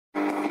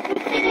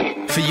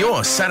For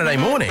your Saturday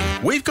morning,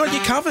 we've got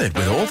you covered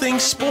with all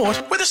things sport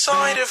with a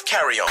side of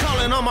carry-on.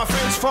 Calling on my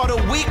friends for the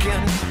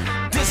weekend.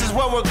 This is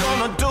what we're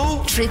gonna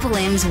do. Triple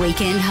M's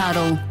Weekend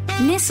Huddle.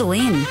 Nestle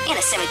in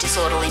a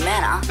semi-disorderly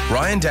manner.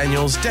 Ryan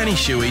Daniels, Danny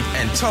Shuey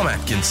and Tom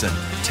Atkinson.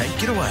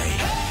 Take it away.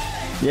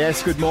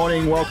 Yes, good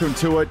morning. Welcome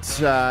to it.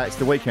 It's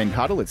the Weekend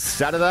Huddle. It's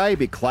Saturday, a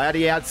bit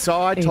cloudy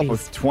outside, top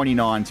of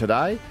 29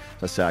 today.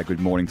 Let's say good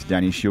morning to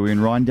Danny Shuey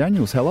and Ryan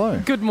Daniels.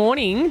 Hello. Good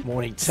morning.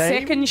 Morning, team.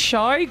 Second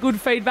show. Good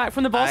feedback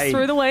from the boss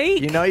through the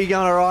week. You know you're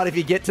going all right if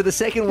you get to the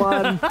second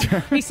one.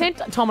 He sent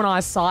Tom and I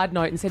a side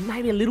note and said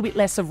maybe a little bit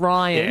less of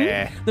Ryan.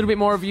 Yeah. A little bit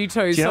more of you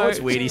two. Do you know what's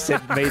weird? He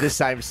sent me the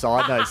same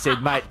side note.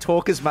 Said, mate,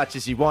 talk as much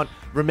as you want.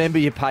 Remember,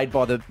 you're paid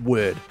by the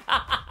word.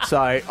 So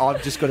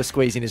I've just got to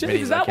squeeze in as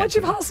many Is as I that can. what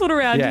you've hustled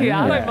around here?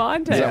 I don't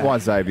mind it. Is that why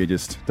Xavier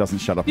just doesn't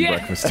shut up at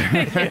breakfast?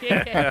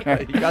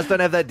 You guys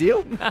don't have that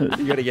deal?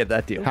 You got to get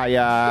that deal. Hey,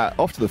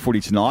 off to the footy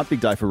tonight.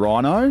 Big day for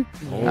Rhino.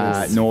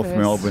 North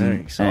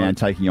Melbourne and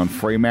taking on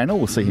Fremantle.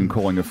 We'll see him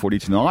calling the footy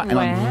tonight. And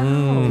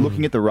I'm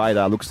looking at the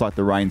radar, looks like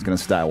the rain's going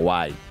to stay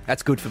away.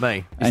 That's good for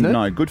me, And isn't it?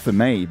 no, good for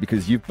me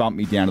because you've bumped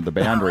me down to the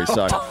boundary.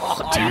 So Do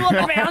you want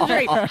the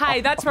boundary?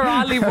 Hey, that's where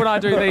I live when I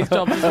do these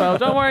jobs as well.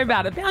 Don't worry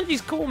about it.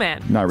 Boundary's cool,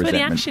 man. no That's where the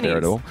resentment action there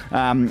is. at all.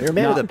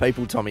 Remember the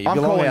people, Tommy. You I'm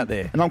belong calling out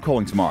there. And I'm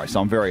calling tomorrow,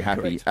 so I'm very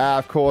happy.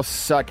 Of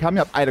course, coming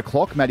up 8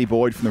 o'clock, Matty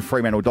Boyd from the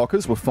Fremantle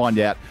Dockers. We'll find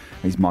out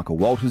is Michael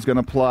Walters going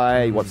to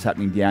play, what's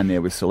happening down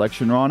there with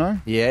selection, Rhino.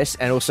 Yes,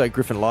 and also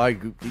Griffin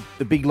Logue,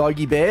 the big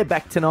Logie Bear,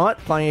 back tonight,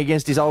 playing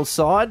against his old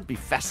side. Be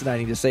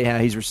fascinating to see how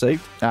he's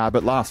received.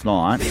 But last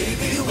night,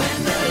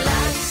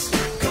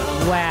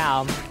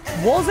 Wow.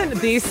 Wasn't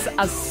this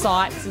a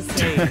sight to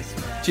see?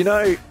 Do you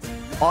know,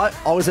 I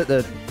was at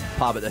the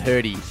pub at the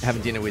Hurdy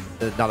having dinner with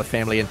another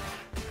family, and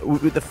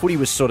the footy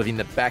was sort of in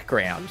the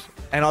background.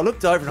 And I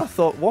looked over and I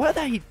thought, why are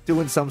they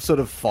doing some sort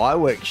of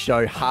fireworks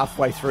show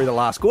halfway through the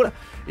last quarter?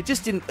 It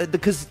just didn't,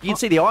 because you'd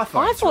see the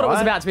iPhones, I thought it was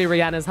right? about to be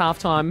Rihanna's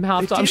halftime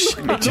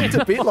It looked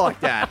a bit like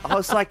that. I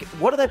was like,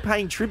 what are they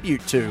paying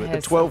tribute to at the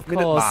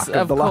 12-minute mark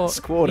of the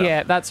last quarter?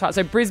 Yeah, that's right.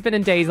 So Brisbane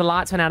and D's, the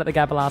lights went out at the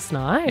Gabba last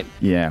night.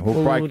 yeah,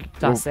 we'll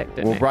dissect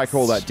it we'll next. break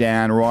all that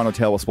down. Ryan will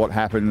tell us what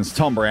happens.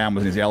 Tom Brown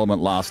was in his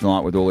element last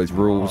night with all his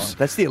rules.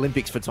 That's the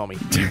Olympics for Tommy.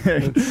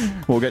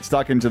 We'll get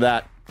stuck into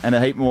that and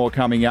a heap more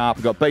coming up.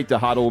 We've got Beat the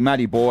Huddle,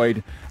 Matty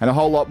Boyd, and a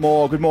whole lot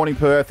more. Good morning,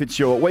 Perth. It's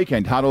your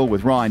Weekend Huddle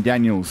with Ryan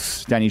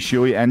Daniels, Danny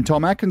Shuey, and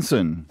Tom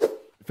Atkinson.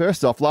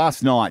 First off,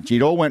 last night,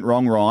 it all went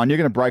wrong, Ryan. You're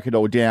going to break it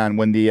all down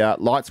when the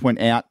lights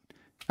went out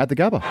at the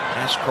Gabba.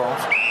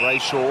 Ashcroft,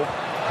 Brayshaw.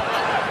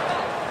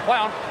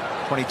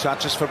 Wow. 20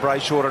 touches for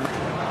Brayshaw.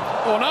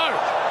 Oh, no.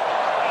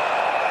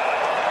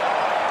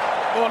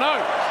 Oh, no.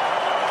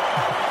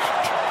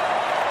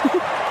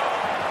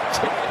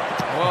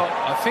 Well,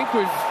 I think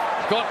we've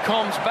got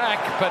comms back,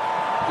 but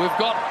we've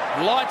got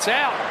lights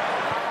out.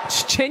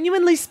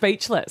 Genuinely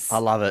speechless. I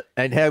love it.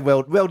 And how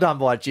well done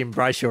by Jim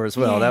Brayshaw as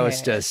well. Yeah. That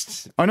was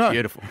just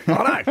beautiful.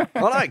 I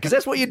know, because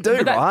that's what you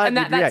do, right? And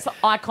that's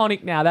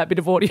iconic now, that bit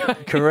of audio.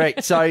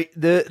 Correct. So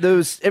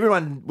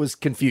everyone was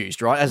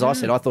confused, right? As I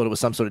said, I thought it was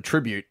some sort of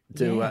tribute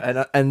to,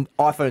 and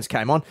iPhones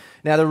came on.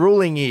 Now the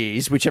ruling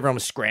is, which everyone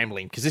was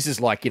scrambling, because this is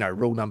like,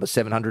 rule number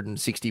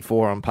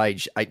 764 on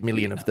page 8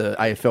 million of the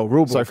AFL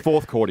rulebook. So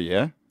fourth quarter,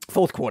 yeah?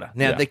 Fourth quarter.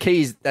 Now, the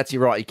key is, that's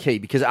your key,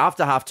 because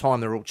after half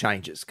time, the rule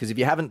changes. Because if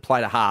you haven't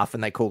played a half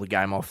and they call the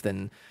game off,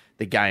 then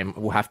the game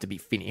will have to be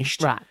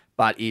finished. Right.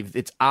 But if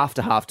it's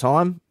after half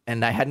time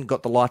and they hadn't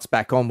got the lights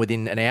back on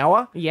within an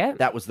hour,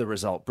 that was the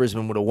result.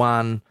 Brisbane would have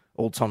won.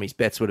 All Tommy's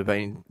bets would have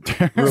been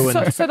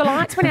ruined. So the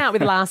lights went out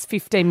with the last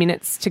 15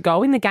 minutes to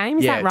go in the game,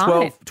 is that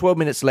right? 12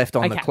 minutes left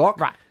on the clock.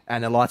 Right.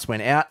 And the lights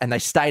went out, and they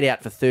stayed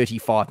out for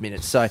 35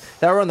 minutes. So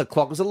they were on the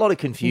clock. There was a lot of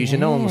confusion.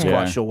 No one was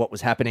quite sure what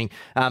was happening.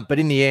 But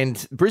in the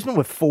end, Brisbane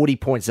were 40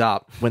 points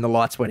up when the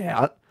lights went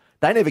out.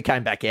 They never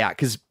came back out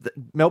because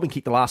Melbourne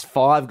kicked the last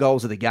 5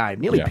 goals of the game.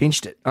 Nearly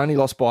pinched it. Only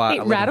lost by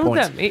 11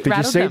 points. Did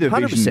you see the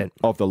vision 100%.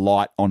 of the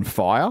light on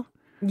fire?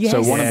 Yes.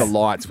 So one of the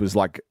lights was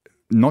like,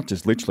 not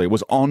just literally, it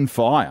was on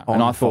fire.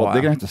 And I thought,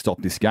 they're going to have to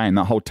stop this game.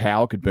 The whole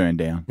tower could burn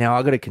down. Now,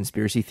 I got a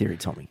conspiracy theory,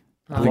 Tommy.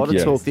 A lot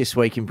of talk this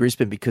week in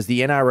Brisbane because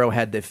the NRL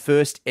had their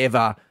first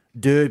ever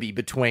derby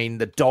between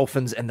the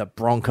Dolphins and the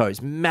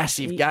Broncos.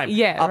 Massive game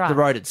up the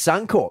road at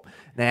Suncorp.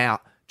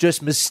 Now,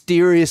 just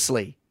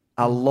mysteriously,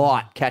 a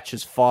light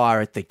catches fire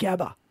at the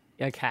Gabba.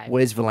 Okay.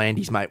 Where's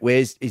Volandis, mate?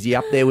 Is he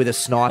up there with a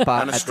sniper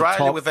And at Australia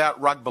the top?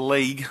 without rugby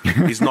league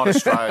is not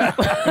Australia.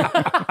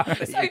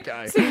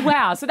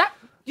 Wow. So that...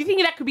 Do you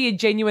think that could be a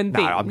genuine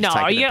thing? I'm just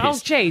taking the Oh,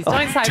 piss. geez,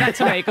 don't say that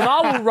to me because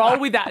I will roll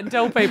with that and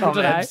tell people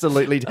today.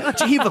 Absolutely. Did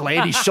you hear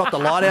Volandis shot the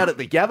light out at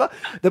the Gabba?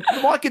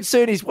 My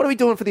concern is, what are we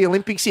doing for the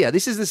Olympics here?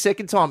 This is the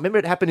second time. Remember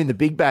it happened in the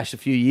Big Bash a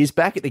few years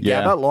back at the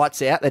Gabba?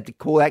 Lights out. They had to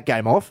call that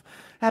game off.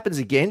 Happens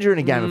again during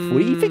a game of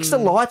footy. Fix the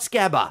lights,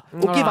 Gabba.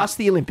 Or give us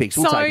the Olympics.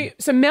 We'll take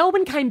it. So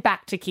Melbourne came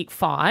back to kick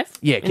 5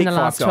 in the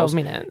last 12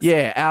 minutes.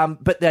 Yeah,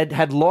 but they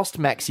had lost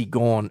Maxi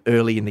Gawn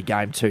early in the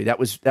game too. That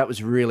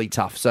was really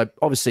tough. So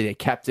obviously their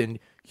captain,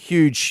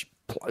 huge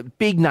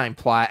big name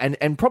player,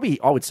 and probably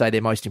I would say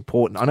they're most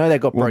important. I know they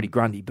got Brodie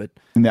Grundy, but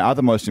And the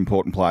other most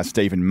important player,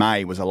 Stephen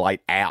May, was a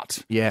late out.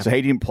 Yeah. So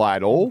he didn't play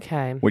at all,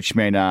 Okay. which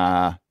meant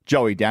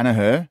Joey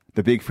Danaher,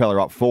 the big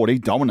fella up forward, he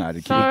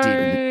dominated.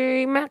 So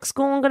Max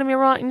Gawn going to be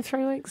right in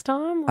 3 weeks'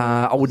 time?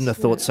 I wouldn't have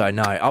thought so.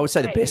 No, I would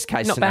say the best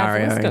case Not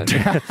bad scenario. for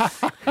West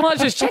Coast. Well, I was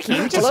just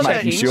checking. Just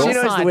making sure. She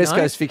knows the West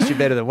Coast fixture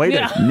better than we do.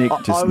 Yeah. Nick,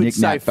 I just would Nick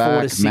say Nat 4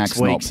 back, to 6 Max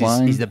not weeks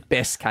playing. is the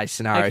best case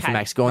scenario for Okay,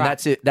 Max Gawn.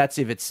 right. That's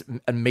if it's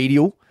a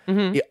medial.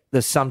 Yeah,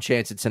 there's some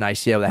chance it's an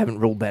ACL. They haven't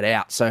ruled that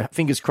out. So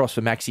fingers crossed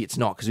for Maxi, it's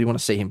not because we want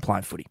to see him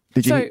playing footy.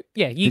 Did you, So,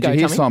 yeah, you did go, you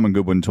hear Tommy. Simon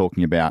Goodwin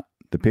talking about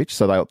the pitch?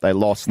 So they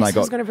lost and That's they what I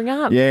was got gonna bring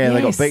up. Yeah,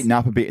 they got Yes. beaten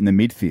up a bit in the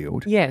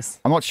midfield. Yes.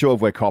 I'm not sure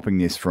if we're copying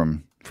this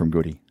from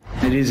Goody.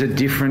 It is a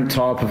different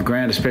type of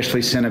ground,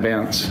 especially centre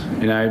bounce.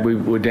 You know,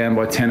 we're down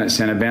by 10 at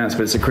centre bounce,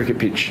 but it's a cricket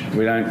pitch.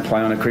 We don't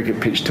play on a cricket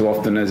pitch too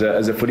often as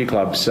a footy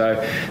club. So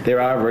there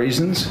are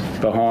reasons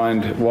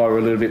behind why we're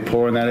a little bit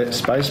poor in that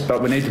space,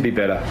 but we need to be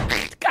better.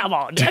 Come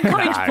on. A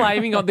coach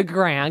blaming on the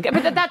ground.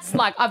 But that's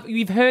like,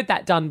 you've heard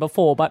that done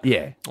before, but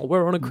Yeah.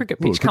 we're on a cricket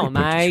pitch. Come on,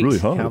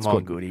 mate. hard. Come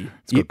on, Goody.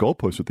 It's got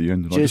goalposts at the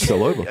end and I just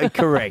fell over.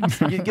 Correct.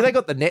 They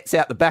got the nets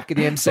out the back of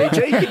the MCG.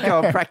 You can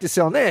go and practice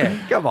on there.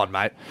 Come on,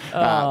 mate.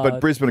 But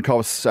Brisbane, of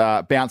course,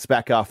 bounced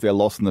back after their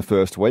loss in the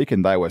first week,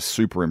 and they were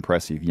super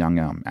impressive. Young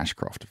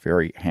Ashcroft,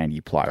 very handy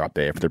player up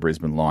there for the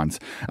Brisbane Lions.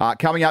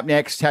 Coming up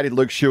next, how did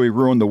Luke Shuey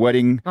ruin the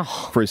wedding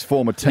for his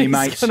former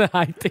teammate? He's going to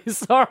hate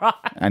this. All right.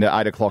 And at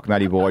 8 o'clock,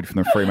 Matty Boyd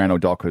from the Fremantle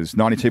Dockers.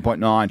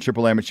 92.9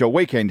 Triple M. It's your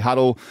weekend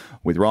huddle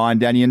with Ryan,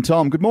 Danny and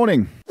Tom. Good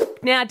morning.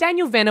 Now,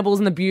 Daniel Venables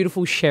and the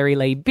beautiful Sherry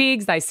Lee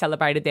Biggs, they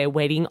celebrated their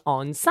wedding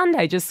on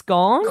Sunday, just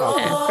gone.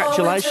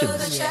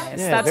 Congratulations. Yes,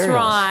 Yeah, that's very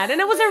right. nice.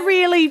 And it was a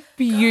really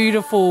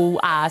beautiful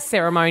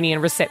ceremony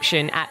and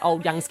reception at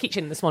Old Young's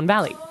Kitchen in the Swan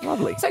Valley.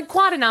 Lovely. So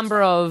quite a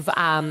number of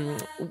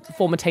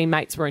former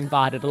teammates were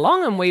invited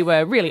along, and we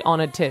were really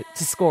honoured to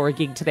score a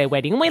gig to their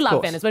wedding. And we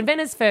love course. Venas. When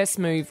Venas first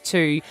moved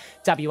to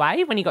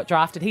WA, when he got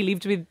drafted, he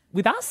lived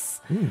with us,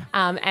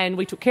 and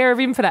we took care of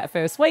him for that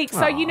first week.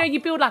 So, you know,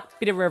 you build like a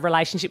bit of a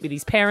relationship with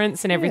his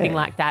parents and everything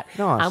like that,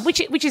 Nice.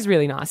 which is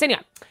really nice.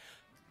 Anyway,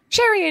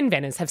 Sherry and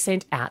Venas have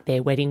sent out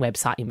their wedding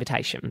website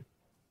invitation,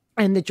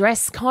 and the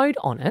dress code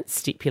on it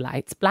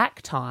stipulates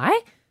black tie,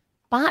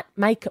 but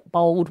make it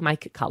bold,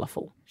 make it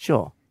colourful.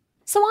 Sure.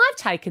 So I've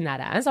taken that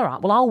as, all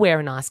right, well, I'll wear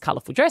a nice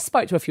colourful dress.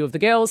 Spoke to a few of the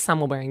girls. Some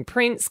were wearing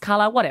prints,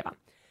 colour, whatever.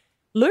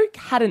 Luke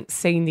hadn't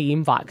seen the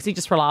invite because he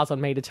just relies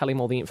on me to tell him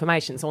all the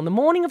information. So on the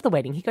morning of the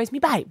wedding, he goes, me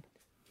babe,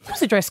 what was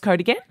the dress code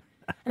again?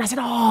 And I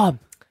said,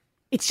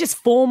 it's just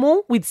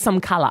formal with some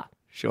colour.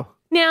 Sure.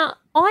 Now,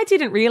 I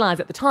didn't realise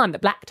at the time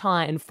that black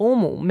tie and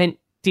formal meant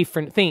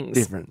different things.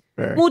 Different.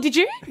 Very. Well, did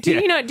you?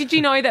 Did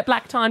you know that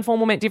black tie and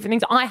formal meant different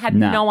things? I had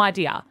no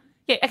idea.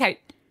 Yeah, okay.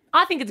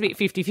 I think it's a bit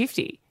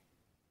 50-50.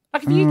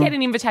 Like, if you get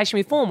an invitation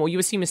with formal, you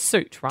assume a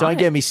suit, right? Don't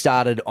get me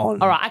started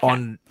on All right, okay.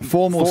 on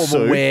Formal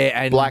suit, wear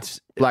and black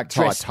tie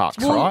dress tux,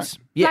 clothes. right?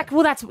 Yeah. Black,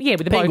 well, that's, with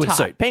the bow Penguin tie.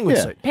 suit. Penguin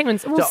Yeah. suit.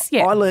 Penguins, well, So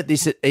yeah. I learnt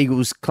this at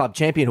Eagles Club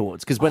Champion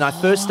Awards because when I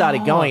first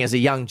started going as a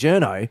young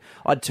journo,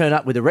 I'd turn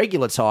up with a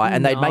regular tie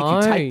and they'd make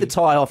you take the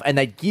tie off and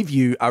they'd give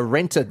you a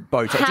rented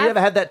bow tie. Did you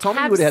ever have that,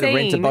 Tommy? You would have had a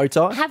rented bow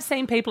tie? I have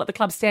seen people at the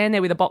club stand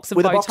there with a box of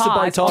With a bow box of bow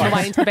ties on the ties.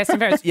 way into the best and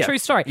fairest. Yeah. True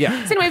story. Yeah.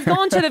 So anyway, we've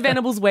gone to the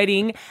Venables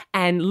wedding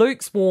and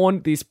Luke's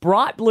worn this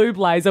bright blue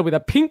blazer with a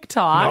pink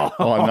tie.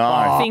 Oh,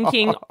 no.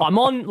 Thinking, I'm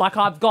on, like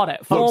I've got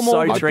it. Formal so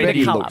with I bet the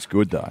he colour. looks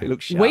good, though. It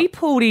looks sharp. We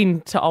pulled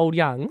into Old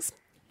Young's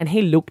and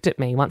he looked at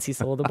me once he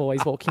saw the boys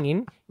walking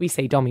in. We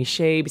see Dommy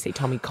Shee, we see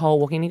Tommy Cole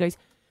walking in. He goes,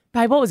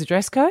 babe, what was the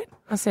dress code?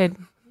 I said,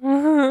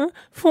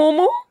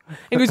 formal.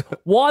 He goes,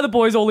 why are the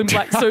boys all in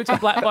black suits with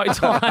black bow ties?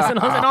 And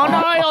I said,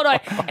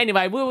 oh no.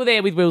 Anyway, we were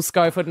there with Will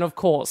Schofield and of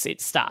course it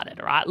started,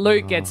 all right?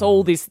 Luke gets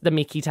all the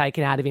Mickey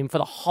taken out of him for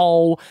the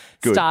whole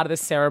start of the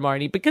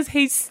ceremony because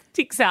he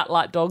sticks out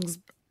like dogs'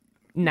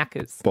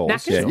 knackers. Balls,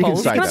 Knackers? yeah. You can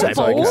Balls? say I that. say It's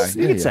balls? okay.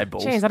 You Yeah, can say yeah.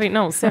 balls. Jeez, I didn't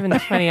know. It's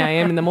 7:20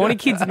 a.m. in the morning.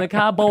 Kids in the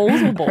car,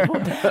 balls or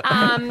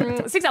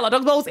balls. 6 out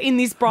dog balls in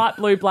this bright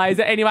blue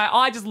blazer. Anyway,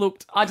 I just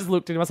looked at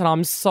him. I said,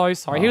 I'm so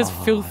sorry. He was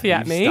filthy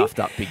at me. Stuffed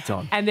up big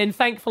time. And then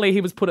thankfully he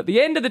was put at the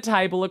end of the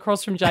table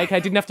across from JK.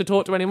 Didn't have to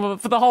talk to anyone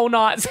for the whole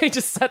night. So he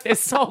just sat there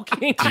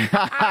sulking.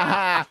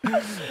 That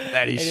is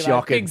Anyway,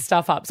 shocking. big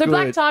stuff up. So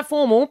black tie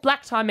formal.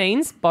 Black tie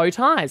means bow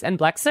ties and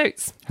black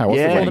suits. How was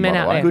the Yeah. wedding, All the men by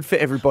out the way? there. Good for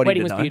everybody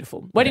Wedding to was know.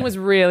 beautiful. Wedding was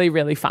really,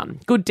 really fun.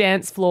 Good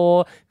dance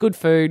floor, good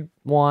food,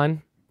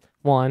 wine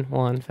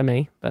for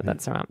me, but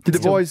that's all right. Did the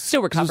boys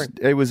still recovering?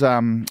 It was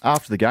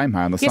after the game,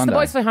 on the Yes, Sunday. the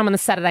boys flew home on the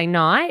Saturday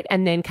night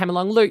and then came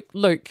along.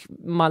 Luke,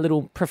 my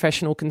little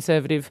professional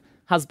conservative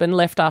husband,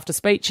 left after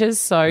speeches.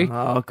 So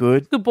Oh,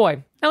 good. good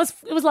boy. It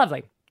was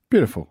lovely.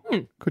 Beautiful.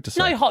 Good to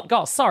see. No hot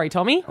goss. Sorry,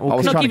 Tommy.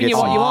 was Not trying to giving get you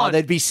what some- you Oh, want.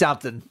 there'd be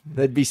something.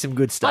 There'd be some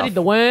good stuff. I did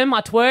the worm. I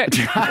twerked.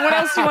 What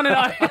else do you want to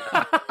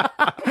know?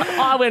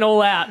 I went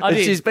all out. I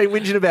did. She's been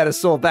whinging about a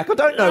sore back. I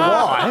don't know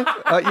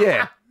why.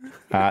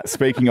 Yeah.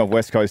 Speaking of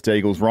West Coast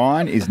Eagles,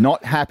 Ryan is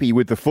not happy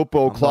with the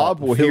football club.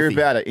 We'll hear filthy.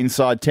 about it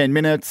inside 10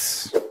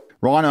 minutes.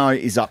 Rhino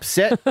is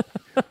upset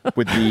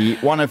with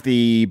one of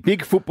the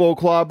big football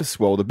clubs,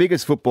 well, the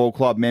biggest football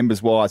club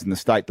members-wise in the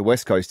state, the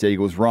West Coast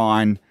Eagles.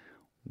 Ryan,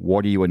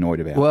 what are you annoyed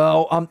about?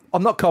 Well,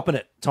 I'm not copping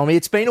it, Tommy.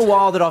 It's been a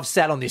while that I've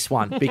sat on this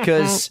one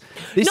because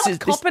this Not is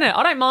copping it.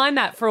 I don't mind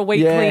that for a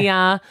weekly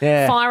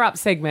fire-up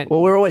segment.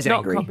 Well, we're always Not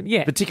angry.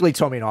 copping- Particularly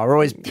Tommy and I. We're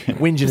always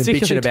whinging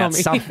and bitching about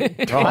Tommy. something,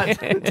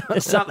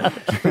 right?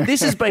 Something.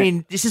 This has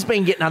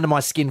been getting under my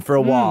skin for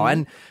a while.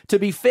 And to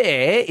be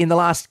fair, in the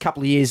last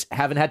couple of years,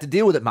 haven't had to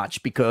deal with it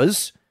much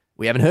because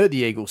we haven't heard the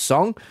Eagles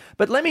song.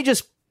 But let me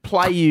just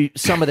play you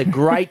some of the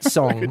great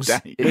songs.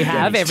 We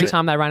have every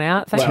time they run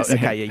out. Well, Thanks.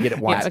 okay, you get it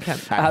once. Yeah,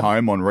 okay. At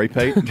home on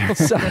repeat.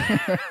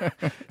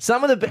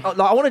 Some of the,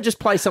 I want to just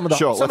play some of the,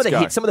 Sure, some of let's the go.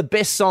 hits, some of the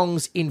best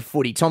songs in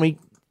footy. Tommy,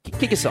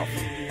 kick us off.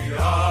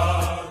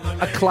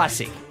 A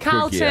classic.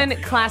 Carlton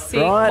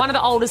Classic, Right. one of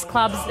the oldest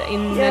clubs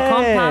in the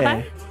comp, are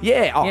they?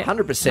 Yeah, oh, Yeah. 100%.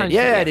 100%,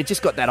 Yeah, yeah. they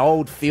just got that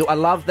old feel. I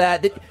love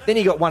that. Then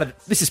you got one of,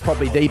 this is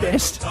probably the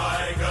best.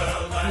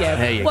 Yeah.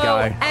 There you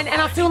well, go. And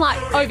I feel like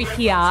over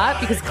here,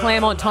 because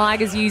Claremont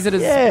Tigers use it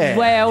as Yeah.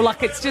 well,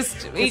 like it's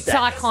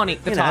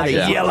iconic, the You know,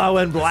 Tigers. the yellow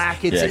and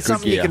black. It's, Yeah, it's good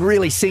something you gear. can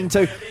really sing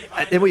to.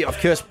 Then we, of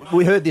course,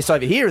 we heard this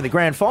over here in the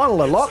grand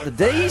final a lot. The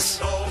D's.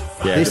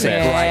 Yeah, This is the a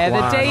best. Yeah, great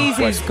the one. D's is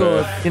West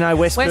good. Perth. You know,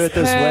 West Perth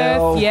as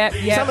well. Yep.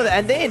 Some of the,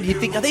 and then you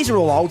think, now these are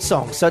all old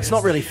songs, so it's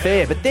not really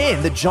fair. But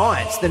then the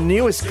Giants, the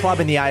newest club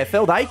in the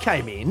AFL, they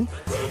came in.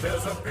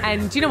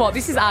 And do you know what?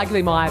 This is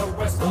arguably my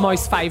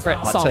most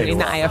favourite tell song you in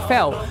the what.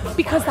 AFL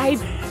because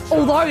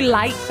although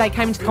late, they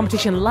came into the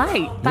competition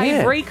late. They've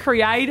Yeah.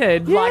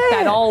 recreated like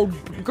Yeah. that old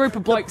group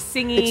of blokes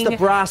singing. It's the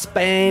brass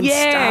band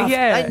Yeah, stuff.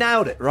 yeah. They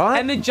nailed it, right?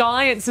 And the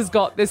Giants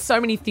there's so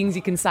many things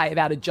you can say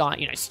about a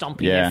giant,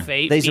 stomping Yeah. their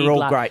feet. These are big all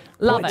love. great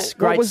Love points. it.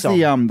 Great what was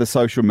song. the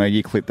social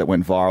media clip that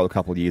went viral a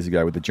couple of years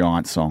ago with the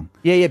Giants song?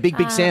 Yeah, big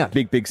sound.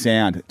 Big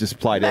sound. It just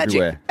played Magic.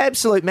 everywhere.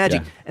 Absolute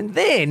magic. Yeah. And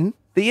then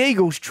the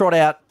Eagles trot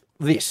out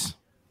this.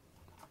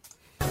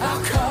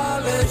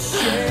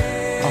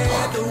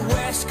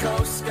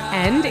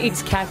 And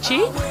it's catchy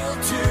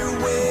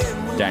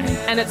Danny.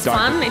 and it's don't-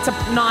 fun. It's a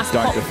nice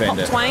don't pop defend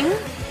it. twang.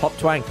 Pop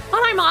twang.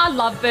 I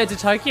love Birds of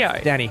Tokyo.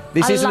 Danny,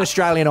 this I isn't love-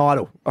 Australian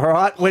Idol, all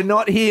right? We're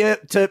not here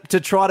to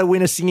try to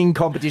win a singing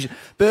competition.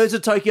 Birds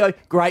of Tokyo,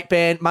 great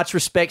band, much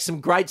respect, some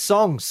great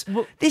songs.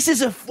 This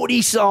is a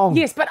footy song.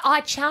 Yes, but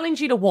I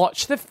challenge you to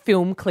watch the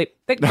film clip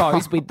that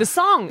goes with the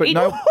song. But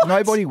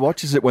nobody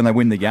watches it when they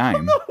win the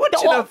game.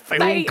 Watching a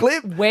film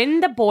clip. When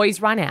the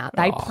boys run out,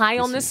 they play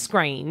on the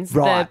screens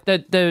Right.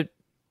 the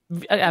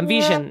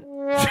vision.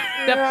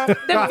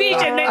 The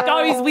vision that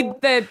goes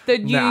with the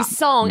new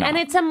song. And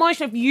it's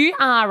emotional. If you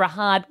are a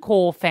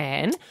hardcore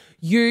fan,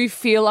 you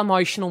feel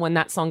emotional when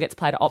that song gets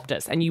played at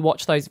Optus and you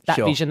watch that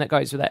Sure. vision that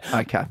goes with it.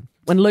 Okay.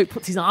 When Luke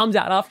puts his arms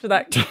out after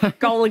that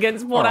goal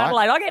against Port All right.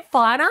 Adelaide, I get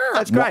fired up.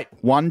 That's great.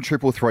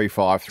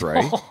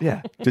 1-333-53.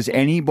 Yeah. Does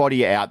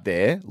anybody out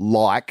there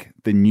like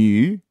the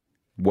new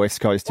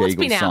West Coast Well, it's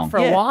Eagles been out song? for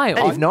a while.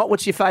 And if not,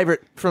 what's your favourite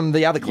from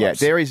the other Yeah, clubs?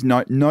 there is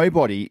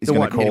nobody is There going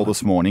won't to be call anyone.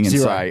 this morning and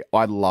Zero. say,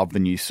 I love the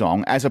new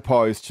song, as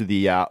opposed to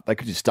the, they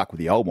could just stuck with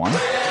the old one.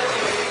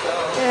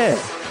 Yeah.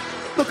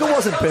 Look, it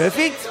wasn't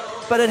perfect,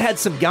 but it had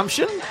some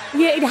gumption.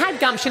 Yeah, it had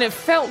gumption. It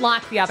felt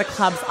like the other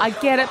clubs. I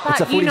get it,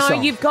 It's a but footy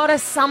song. you've got to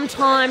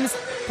sometimes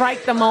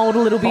break the mould a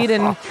little bit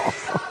and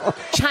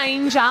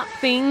change up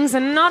things.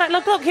 And not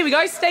look. Here we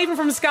go. Stephen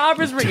from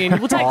Scarborough's ringing.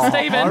 We'll take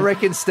Stephen. I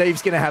reckon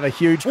Steve's going to have a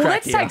huge Well, crack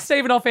let's here. take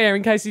Stephen off air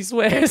in case he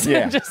swears. Yeah.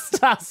 And just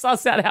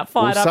suss out how We'll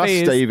fired up suss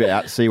he is. Steve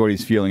out, see what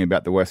he's feeling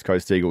about the West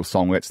Coast Eagles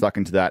song. We'll get stuck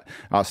into that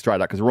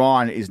straight up, because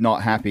Ryan is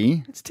not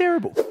happy. It's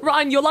terrible.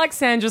 Ryan, you're like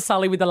Sandra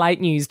Sully with the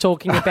late news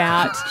talking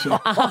about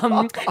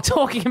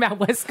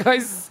West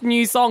Coast's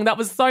new song. That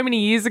was so many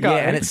years ago.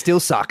 Yeah, and it still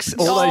sucks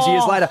all those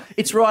years later.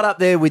 It's right up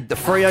there with the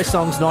Freo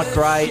song's not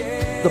great.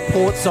 The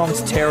Port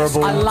song's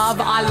terrible. I love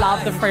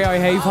the Freo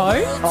Heave Ho.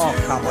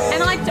 Oh, come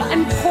on.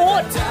 And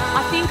Port,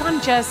 I think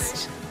I'm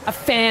just a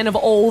fan of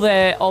all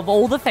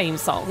the theme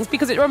songs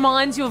because it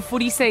reminds you of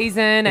footy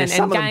season and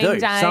some of them game do.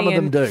 day. Some of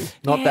them and- do.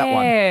 Not that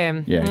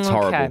one. Yeah, it's Okay.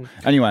 horrible.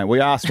 Anyway, we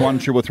asked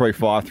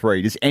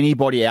 1-333-53. Does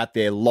anybody out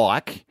there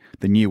like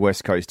the new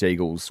West Coast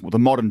Eagles, well, the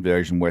modern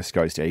version West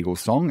Coast Eagles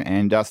song?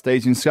 And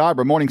Steve's in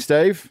Scarborough. Morning,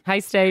 Steve. Hey,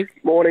 Steve.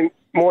 Morning,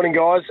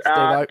 guys.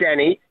 Steve-o.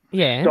 Danny,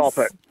 Yes. stop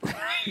it.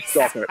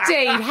 Stop it.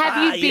 Steve,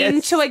 have you been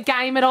Yes. to a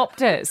game at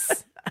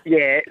Optus?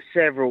 Yeah,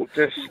 several.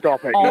 Just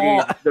stop it. Oh.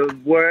 It is the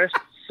worst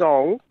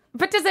song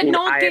But does it in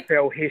not get...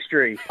 AFL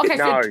history. Okay,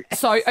 no.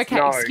 okay,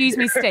 No. excuse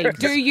me, Steve.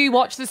 Do you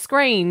watch the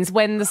screens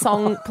when the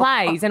song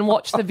plays and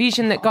watch the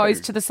vision that goes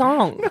to the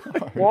song?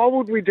 Why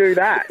would we do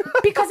that?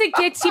 Because it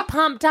gets you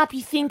pumped up.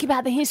 You think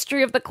about the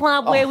history of the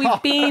club, where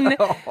we've been,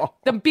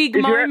 the big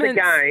If you're at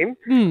moments. the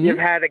game, you've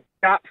had a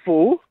gut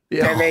full,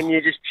 Yeah. and then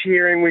you're just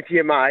cheering with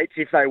your mates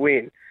if they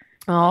win.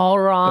 All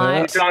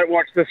right. Don't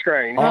watch the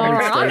screen. All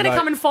right. I'm going to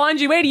come and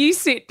find you. Where do you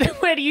sit?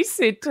 Where do you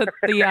sit at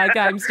the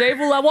game, Steve?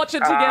 We'll watch it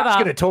together. Just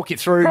going to talk you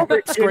through In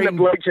the screen.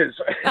 bleachers.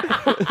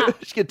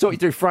 Just going to talk you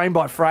through frame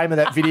by frame of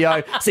that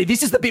video. See,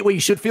 this is the bit where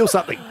you should feel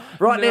something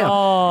right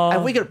now.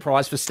 And we got a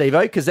prize for Steve-O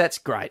because that's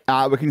great.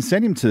 We can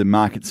send him to the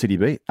Market City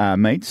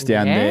meets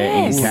down there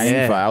in Yes.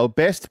 Canning Vale.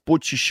 Best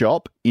butcher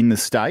shop in the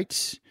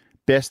States.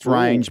 Best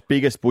range,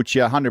 biggest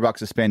butcher, $100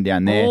 to spend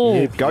down there.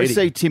 Oh, Go beauty.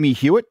 see Timmy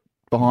Hewitt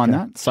behind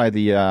that. Say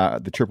the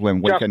Triple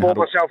M Just weekend bought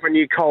huddle. myself a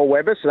new Cole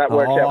Weber, so that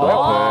works out well.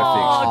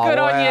 Oh, good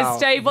on wow. you,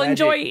 Steve. Well,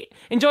 Magic.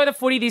 enjoy the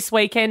footy this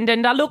weekend.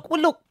 And look,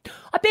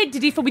 I beg to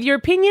differ with your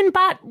opinion,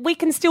 but we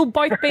can still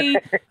both be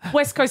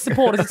West Coast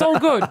supporters. It's all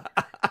good.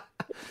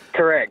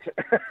 Correct.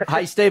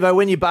 Hey, Steve-O,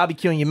 when you're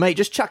barbecuing your meat,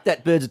 just chuck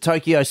that Birds of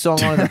Tokyo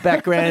song on in the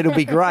background. It'll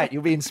be great.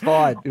 You'll be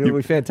inspired. It'll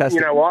be fantastic.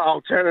 You know what?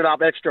 I'll turn it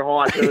up extra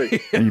high too.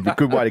 And it's a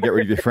good way to get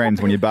rid of your friends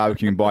when you're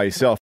barbecuing by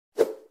yourself.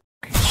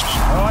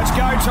 Oh, it's go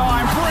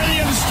time.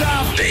 Brilliant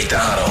stuff. Beat the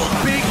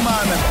Huddle. Big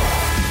moment.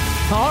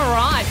 All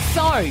right,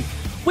 so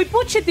we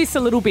butchered this a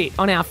little bit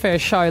on our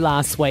first show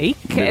last week,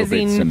 Little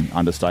bit's an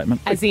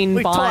understatement. as in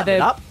We've tightened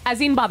it up.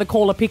 by the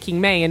caller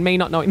picking me and me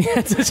not knowing the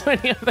answer to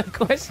any other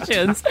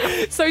questions.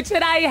 So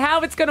today,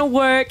 how it's going to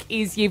work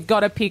is you've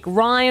got to pick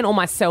Ryan or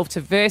myself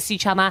to verse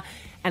each other,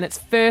 and it's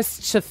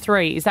first to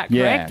three. Is that correct?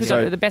 Yeah, We've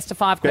so got the best of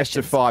five Best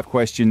questions. of 5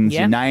 questions.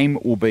 Yeah. Your name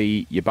will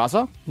be your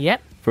buzzer.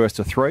 Yep. First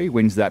to 3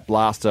 wins that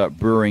Blaster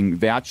Brewing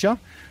voucher.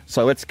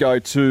 So let's go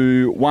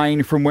to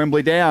Wayne from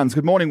Wembley Downs.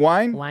 Good morning,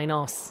 Wayne. Wayne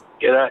Oss.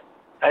 G'day.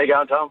 How you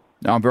going, Tom?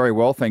 I'm very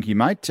well, thank you,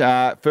 mate.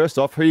 First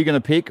off, who are you going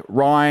to pick,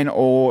 Ryan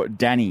or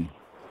Danny?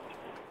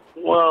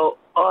 Well,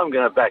 I'm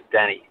going to back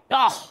Danny.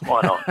 Oh,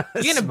 Why not?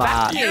 you're going to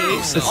back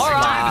you. All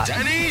right.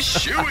 Danny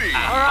Shuey.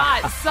 All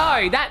right,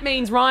 so that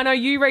means, Rhino,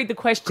 you read the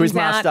questions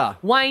Quizmaster.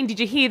 out. Wayne, did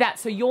you hear that?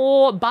 So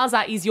your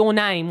buzzer is your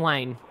name,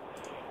 Wayne.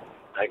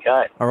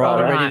 Okay. All right,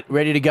 All ready, right.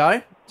 ready to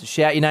go? So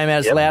shout your name out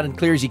as Yep. loud and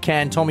clear as you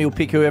can. Tommy will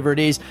pick whoever it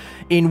is.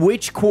 In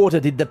which quarter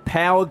did the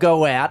power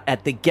go out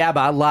at the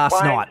Gabba last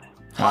Wayne.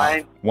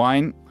 night?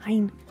 Wayne,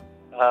 Wayne,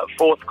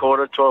 fourth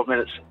quarter, 12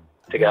 minutes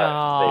to go.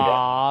 There you go.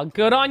 Oh,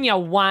 good on you,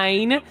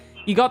 Wayne.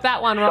 You got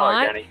that one Sorry,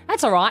 right. Danny.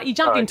 That's all right. You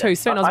jumped Sorry, in too Danny.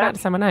 soon. I was about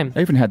to say my name.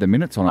 even had the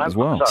minutes on it as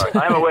well. I'm sorry.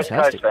 I'm a West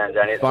Coast Fantastic. fan,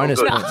 Danny. It's all Bonus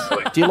good.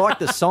 points. Do you like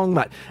the song,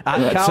 mate?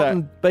 That's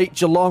Carlton beat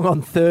Geelong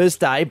on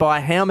Thursday by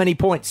how many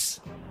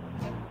points?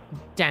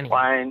 Danny.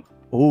 Wayne,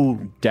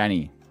 Ooh,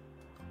 Danny,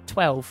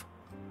 12.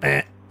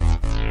 Wayne,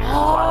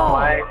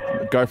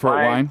 go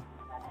for it, Wayne.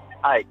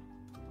 8.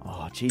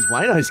 oh, geez,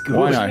 Wayno's good.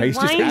 Wayno, he's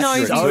just Wayne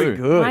knows accurate so too.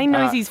 good. Wayne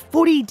knows his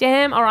footy,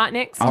 damn. All right,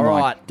 next. All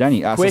right,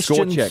 Danny, so score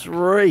Question check.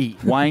 3.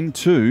 Wayne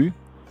 2,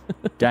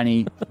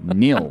 Danny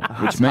nil, which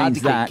It's hard means to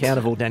keep that count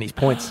of all Danny's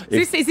points.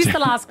 Is this the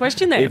last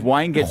question then? if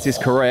Wayne gets this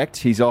correct,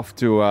 he's off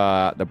to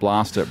the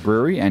Blaster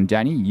Brewery, and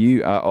Danny,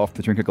 you are off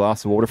to drink a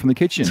glass of water from the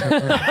kitchen.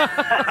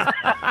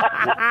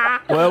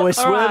 Well, we're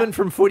swerving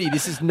from footy.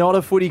 This is not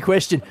a footy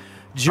question.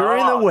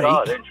 During the week,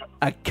 God,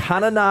 a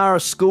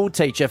Kununurra school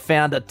teacher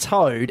found a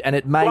toad and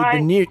it made the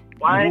Wayne. news.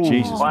 Wayne.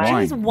 Jesus, Wayne.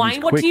 Wayne. Jeez, Wayne,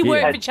 He's what quick do you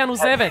work here. for Channel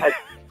 7?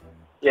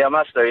 Yeah, I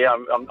must do. Yeah,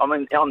 I'm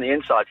on the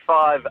inside.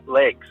 5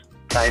 legs.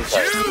 Same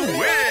thing. You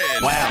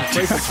win. Wow,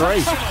 3 for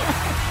 3.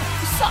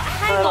 So,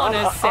 hang on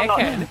a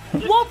second.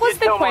 What was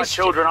the Tell my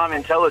question? children I'm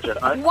intelligent,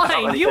 mate.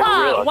 Wayne, you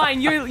are. Wayne,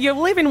 you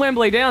live in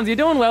Wembley Downs. You're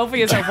doing well for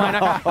yourself, Wayne.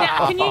 Now,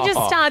 can you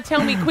just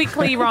tell me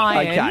quickly,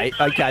 Ryan?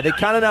 Okay. The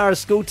Kununurra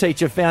school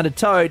teacher found a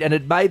toad and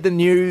it made the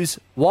news.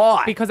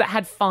 Why? Because it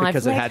had 5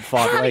 Because legs. it had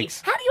 5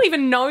 legs. How do you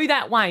even know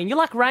that, Wayne? You're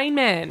like Rain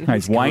Man. Hey,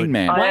 it's Wayne,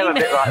 man. I am a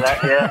Wayne. bit like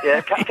that, yeah.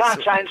 Can't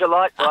change a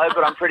light glow,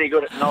 but I'm pretty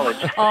good at knowledge.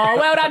 Oh,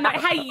 well done, mate.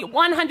 Hey,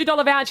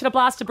 $100 voucher to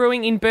Blaster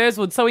Brewing in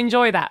Burswood, so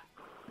enjoy that.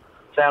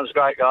 Sounds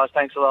great, guys.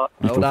 Thanks a lot.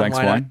 Well done, Thanks,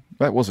 Wayno. Wayne.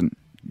 That wasn't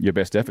your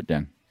best effort,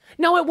 Dan.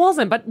 No, it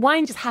wasn't, but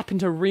Wayne just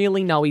happened to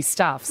really know his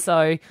stuff,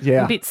 so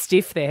Yeah. a bit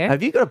stiff there.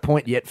 Have you got a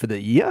point yet for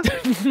the year?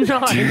 No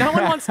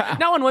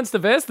one wants to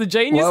verse the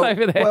genius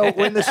over there. Well,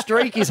 when the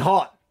streak is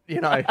hot,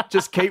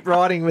 just keep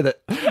riding with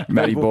it.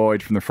 Matty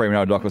Boyd from the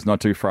Fremantle Dockers, not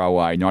too far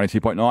away.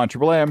 92.9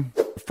 Triple M.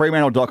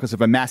 Fremantle Dockers have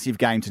a massive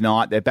game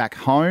tonight. They're back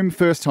home,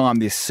 first time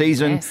this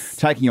season, Yes.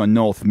 taking on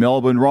North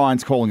Melbourne.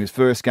 Ryan's calling his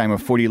first game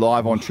of footy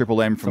live on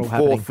Triple M from all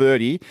happening.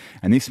 4:30,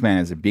 and this man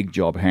has a big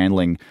job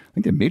handling, I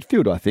think, the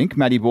midfield,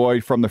 Matty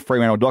Boyd from the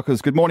Fremantle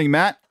Dockers. Good morning,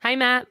 Matt. Hey,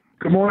 Matt.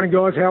 Good morning,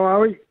 guys. How are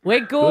we? We're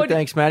Good, good.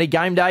 thanks, Matty.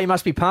 Game day, you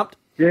must be pumped.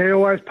 Yeah,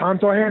 always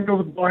pumped. I handle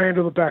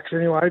the backs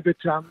anyway, but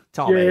Tommy.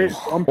 yeah,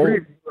 I'm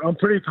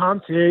pretty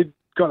pumped. Yeah,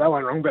 got that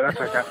one wrong, but that's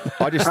okay.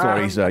 I just thought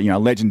he's a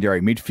legendary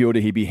midfielder.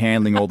 He'd be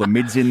handling all the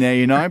mids in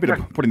there, bit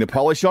of putting the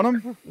polish on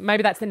him.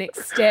 Maybe that's the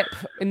next step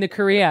in the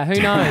career.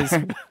 Who knows?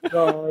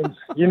 Oh,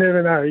 you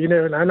never know. You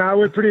never know. No,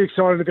 we're pretty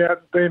excited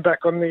about being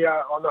back on the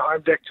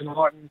home deck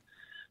tonight, and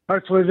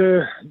hopefully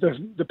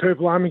the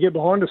Purple Army get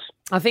behind us.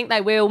 I think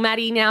they will.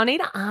 Maddie, now I need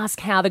to ask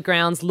how the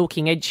ground's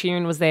looking. Ed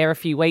Sheeran was there a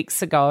few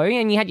weeks ago,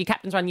 and you had your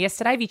captain's run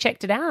yesterday. Have you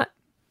checked it out?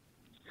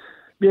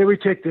 Yeah, we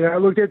checked it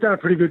out. Look, they've done a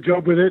pretty good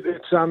job with it.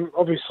 It's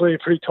obviously a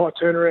pretty tight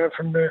turnaround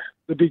from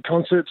the big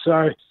concert,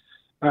 so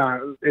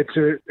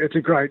it's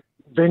a great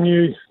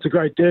venue. It's a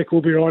great deck.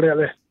 We'll be right out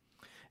there.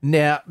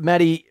 Now,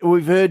 Matty,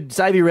 we've heard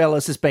Xavier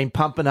Ellis has been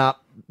pumping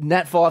up.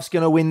 Nat Fyfe's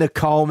going to win the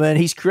Coleman.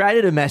 He's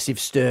created a massive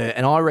stir,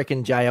 and I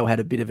reckon JL had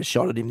a bit of a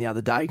shot at him the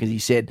other day because he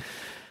said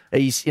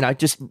he's,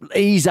 just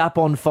ease up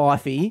on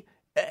Fyfey.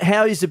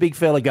 How is the big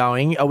fella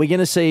going? Are we going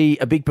to see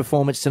a big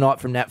performance tonight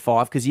from Nat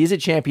Fyfe? Because he is a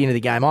champion of the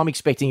game. I'm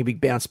expecting a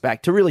big bounce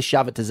back to really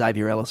shove it to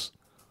Xavier Ellis.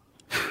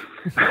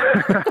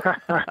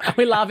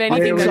 We love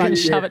anything that can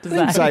shove it to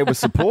Xavier. Zay was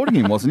supporting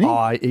him, wasn't he?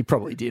 Oh, he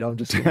probably did. I'll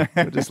just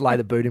lay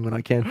the boot in when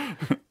I can.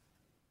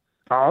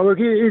 Oh, look,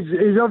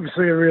 he's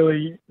obviously a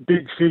really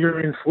big figure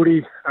in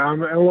footy.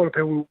 And a lot of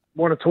people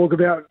want to talk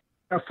about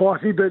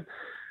Fyfey, but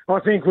I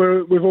think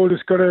we've all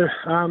just got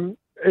to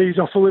ease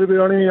off a little bit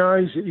on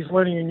him. He's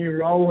learning a new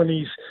role, and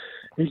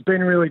he's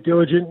been really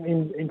diligent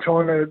in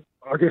trying to,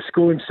 I guess,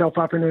 school himself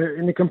up in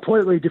a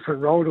completely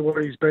different role to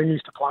what he's been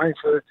used to playing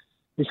for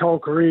his whole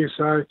career.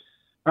 So,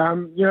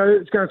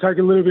 it's going to take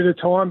a little bit of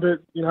time,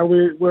 but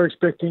we're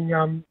expecting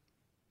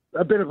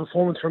a better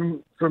performance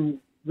from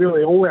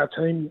really all our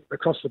team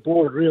across the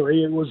board.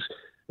 Really, it was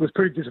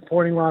pretty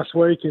disappointing last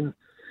week, and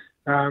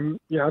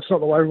it's not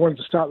the way we wanted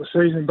to start the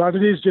season, but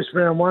it is just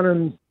round one,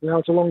 and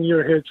it's a long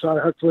year ahead. So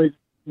hopefully,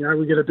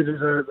 we get a bit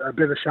of a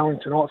better showing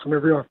tonight from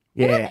everyone.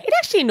 Yeah, it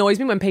actually annoys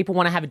me when people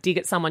want to have a dig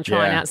at someone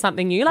trying out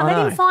something new. Like,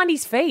 let him find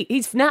his feet.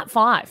 He's Nat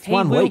Fyfe. He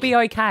will be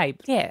okay.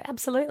 Yeah,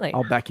 absolutely.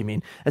 I'll back him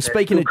in.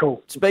 Speaking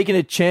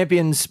of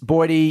champions,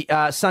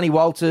 Boydie, Sonny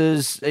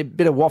Walters, a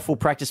bit of waffle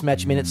practice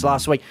match minutes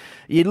last week.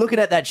 You're looking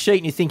at that sheet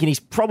and you're thinking he's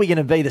probably going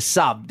to be the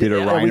sub. Bit of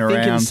rain Are we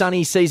thinking around.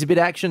 Sonny sees a bit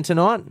of action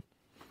tonight?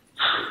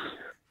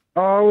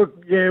 Oh,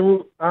 yeah.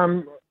 We'll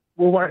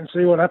wait and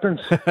see what happens.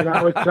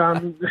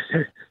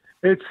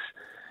 It's.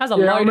 That's a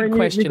loaded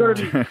question.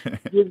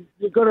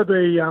 You've got to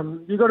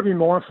be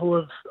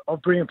mindful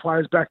of bringing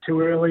players back too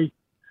early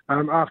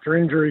after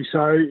injury.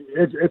 So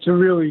it's a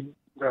really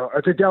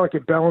it's a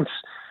delicate balance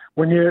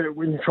when you're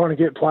trying to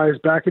get players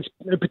back. It's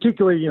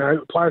particularly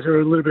players who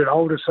are a little bit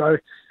older. So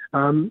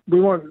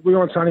we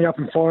want Sonny up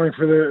and firing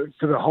for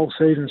the whole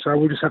season. So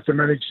we'll just have to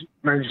manage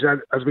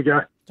that as we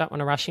go. Don't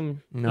want to rush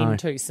him in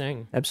too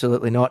soon.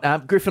 Absolutely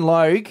not. Griffin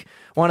Logue,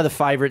 one of the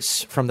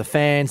favourites from the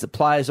fans. The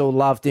players all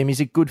loved him.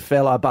 He's a good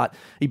fella, but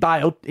he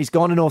bailed. He's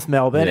gone to North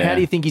Melbourne. Yeah. How do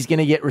you think he's going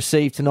to get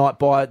received tonight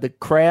by the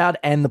crowd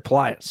and the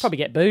players? Probably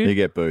get booed. You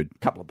get booed. A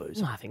couple of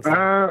boos. I think so.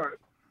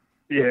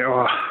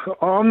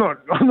 I'm not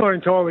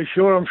entirely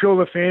sure. I'm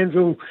sure the fans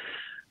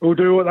will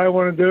do what they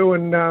want to do,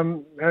 and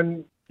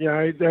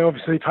they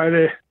obviously pay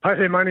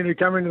their money to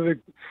come into the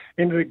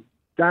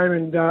game,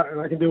 and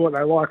they can do what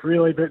they like,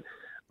 really. But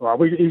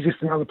he's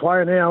just another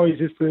player now. He's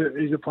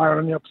a player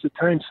on the opposite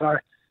team. So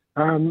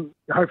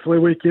hopefully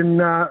we can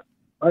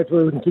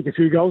kick a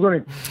few goals on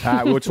him.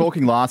 We were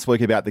talking last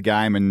week about the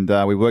game, and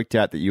we worked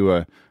out that you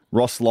were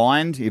Ross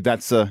lined, if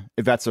that's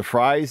a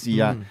phrase.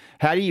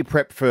 How do you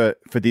prep for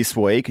this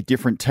week? A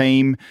different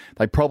team,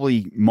 they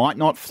probably might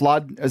not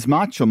flood as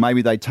much, or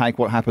maybe they take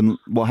what happened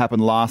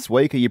last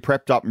week. Are you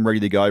prepped up and ready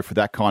to go for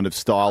that kind of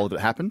style if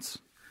it happens?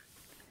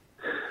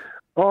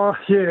 Oh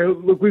yeah,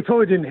 look, we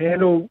probably didn't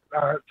handle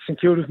St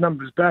Kilda's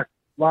numbers back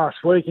last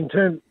week. In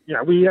terms,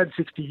 we had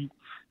 60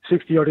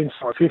 odd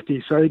inside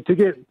 50. So to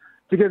get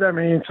that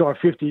many inside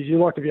 50s, you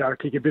like to be able to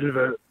kick a bit of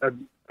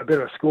a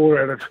better score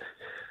out of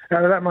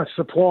that much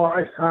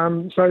supply.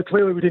 So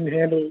clearly we didn't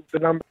handle the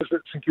numbers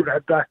that St Kilda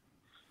had back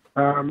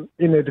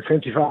in their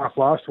defensive half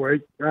last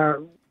week.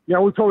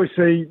 We probably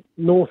see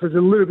North as a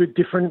little bit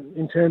different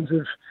in terms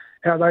of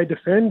how they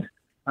defend.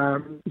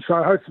 So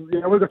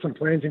hopefully, we've got some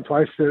plans in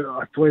place that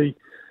hopefully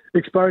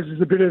exposes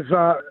a bit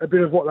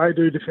of what they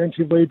do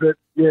defensively. But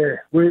yeah,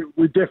 we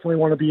definitely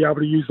want to be able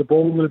to use the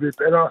ball a little bit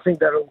better. I think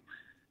that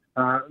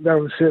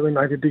will certainly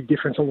make a big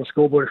difference on the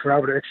scoreboard if we're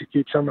able to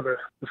execute some of the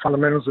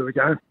fundamentals of the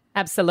game.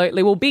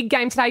 Absolutely. Well, big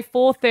game today,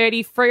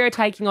 4:30. Freo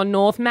taking on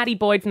North. Matty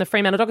Boyd from the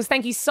Fremantle Dockers.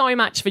 Thank you so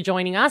much for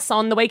joining us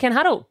on the Weekend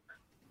Huddle.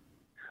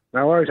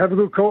 No worries. Have a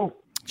good call.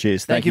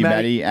 Cheers. Thank you,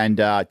 Matty. And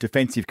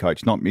defensive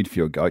coach, not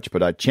midfield coach,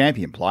 but a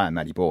champion player,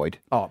 Matty Boyd.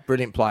 Oh,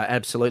 brilliant player,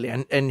 absolutely.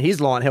 And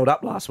his line held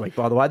up last week,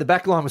 by the way. The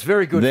back line was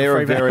very good. They for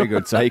were Fremantle. very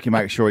good, so he can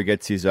make sure he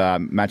gets his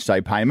match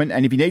day payment.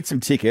 And if you need some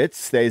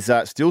tickets, there's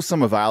still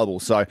some available.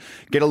 So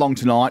get along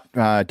tonight,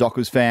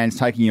 Dockers fans,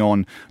 taking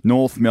on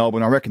North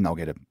Melbourne. I reckon they'll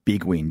get a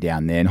big win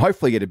down there and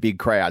hopefully get a big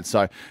crowd.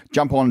 So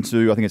jump on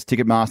to, I think it's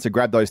Ticketmaster,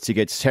 grab those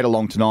tickets, head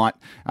along tonight.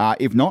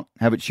 If not,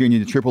 have it tune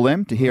you to Triple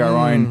M to hear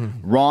our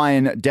own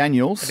Ryan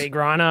Daniels. The big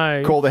rhino.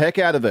 Call the heck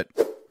out of it.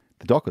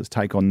 The Dockers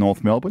take on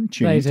North Melbourne.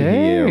 Tune in to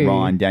hear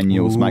Ryan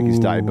Daniels make his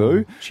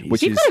debut.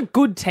 You've got a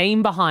good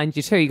team behind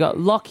you too. You got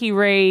Lockie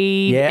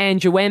Reed,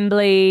 Andrew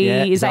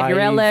Wembley, Xavier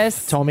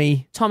Ellis, Tom.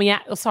 The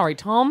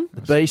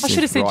Beast. I should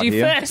have said right you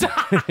here. first.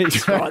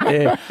 He's right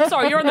there.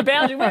 Sorry, you're on the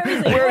boundary.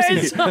 Where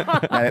is he?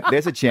 Now,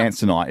 there's a chance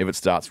tonight if it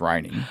starts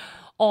raining.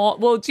 Oh,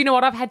 well, do you know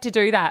what? I've had to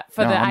do that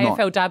for the I'm not-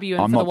 AFLW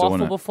and I'm for the not doing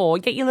waffle it. before.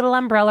 Get your little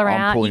umbrella out.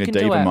 I'm pulling You a can do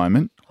diva it.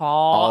 moment.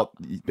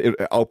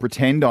 I'll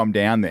pretend I'm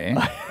down there.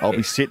 I'll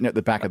be sitting at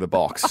the back of the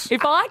box.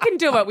 If I can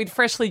do it with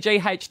freshly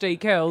GHD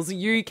curls,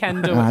 you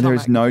can do it. There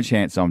is no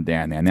chance I'm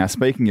down there. Now,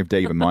 speaking of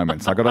diva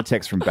moments, I got a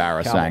text from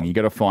Barra saying you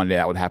got to find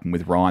out what happened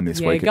with Ryan this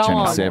week at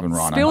Channel 7,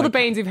 Ryan. Spill the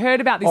beans. You've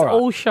heard about this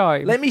all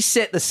show. Let me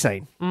set the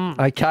scene,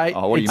 okay?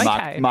 Oh, what are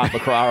you, Mark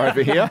McCraw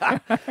over here?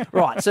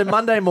 Right, so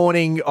Monday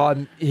morning,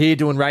 I'm here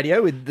doing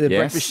radio with the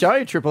breakfast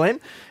show, Triple M,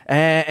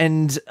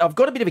 and I've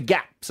got a bit of a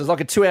gap. So it's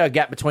like a 2-hour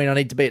gap between I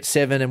need to be at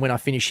 7 and when I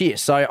finish here.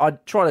 So I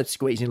try to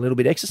squeeze in a little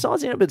bit of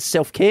exercise, a bit of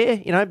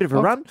self-care, a bit of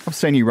a run. I've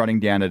seen you running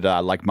down at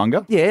Lake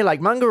Munga. Yeah,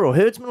 Lake Munga or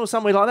Herdsman or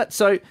somewhere like that.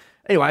 So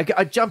anyway,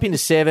 I jump into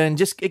 7,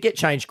 just get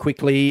changed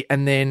quickly,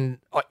 and then,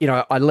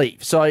 I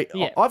leave. So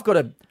I've got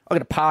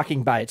a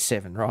parking bay at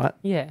 7, right?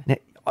 Yeah. Now,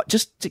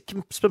 just to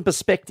give some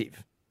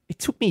perspective, it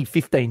took me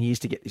 15 years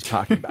to get this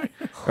parking bay.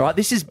 Right,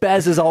 this is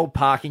Baz's old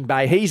parking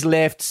bay. He's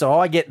left, so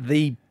I get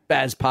the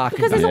Baz parking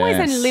because there's bay.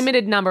 always a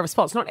limited number of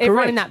spots. Not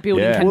everyone in that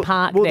building can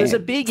park well, there. there's a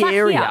big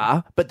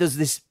area, but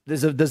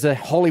there's a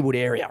Hollywood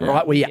area,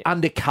 right, where you're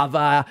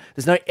undercover.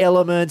 There's no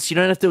elements. You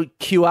don't have to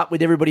queue up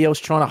with everybody else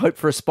trying to hope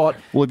for a spot.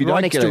 Well, if you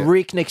don't next to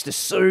Rick, next to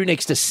Sue,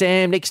 next to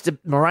Sam, next to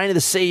Morena, the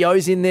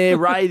CEO's in there,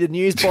 Ray, the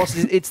news boss.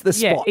 It's the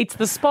spot. Yeah, it's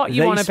the spot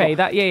you want to be.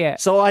 That, yeah.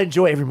 So I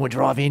enjoy every morning.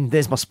 Drive in.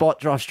 There's my spot.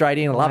 Drive straight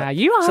in. I love it.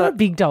 You are a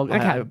big dog.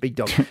 Okay, I'm a big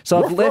dog.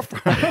 So I've left.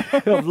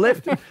 I've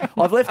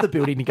left the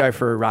building to go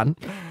for a run.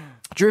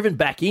 Driven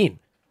back in.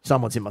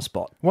 Someone's in my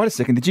spot. Wait a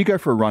second. Did you go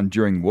for a run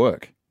during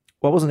work?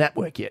 Well, I wasn't at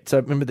work yet. So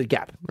remember the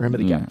gap.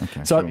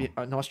 Okay, so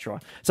nice try.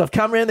 So I've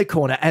come around the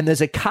corner and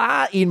there's a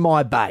car in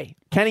my bay.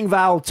 Canning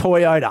Vale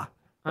Toyota.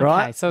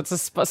 Right? Okay, so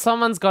it's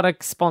someone's got a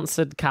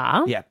sponsored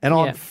car. Yeah, and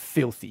I'm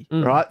filthy,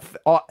 right?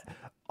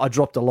 I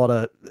dropped a lot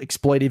of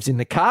expletives in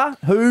the car.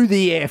 Who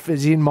the F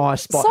is in my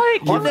spot?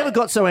 I've never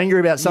got so angry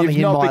about something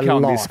in my life. You've not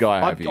become this guy,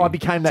 have you? I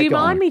became that guy. Do you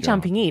mind me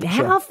jumping in?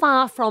 Sure. How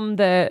far from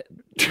the,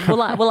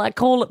 will I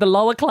call it the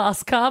lower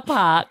class car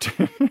park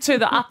to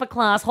the upper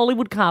class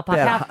Hollywood car park?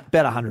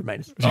 About 100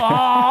 metres.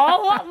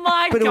 Oh,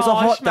 my But it was a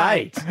hot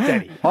day,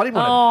 Danny. I didn't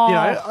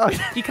want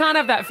to, you can't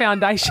have that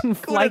foundation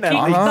flaking.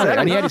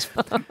 And he had his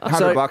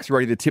 $100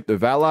 ready to tip the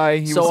valet.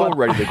 He was all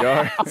ready to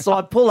go. So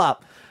I pull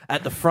up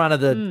at the front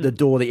of the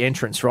door, the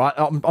entrance, right?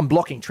 I'm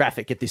blocking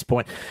traffic at this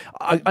point.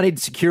 I need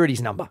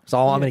security's number. So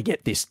I'm going to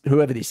get this.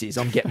 Whoever this is,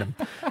 I'm getting them.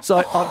 So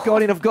I've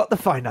gone in, I've got the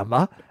phone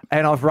number,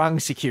 and I've rung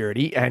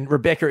security. And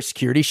Rebecca at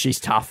security, she's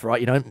tough,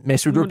 right? You don't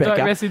mess with Rebecca.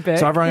 Don't mess with Beck.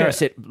 So I've rung her and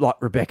said,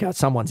 Rebecca,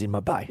 someone's in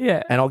my bay.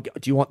 Yeah. And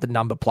do you want the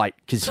number plate?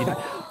 Because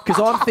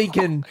I'm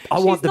thinking I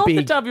want the big.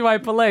 She's not the WA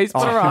police,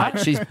 but all right.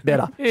 She's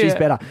better. She's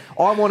better.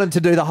 I wanted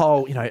to do the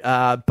whole,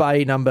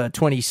 bay number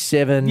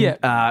 27,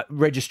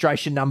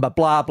 registration number,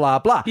 blah, blah,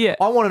 blah. Yeah.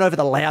 I want it over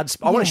the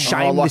I want to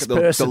shame this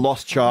person. The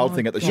lost child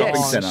thing at the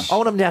shopping centre. I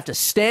want them to have to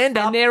stand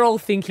up. And they're all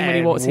thinking when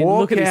he walks in,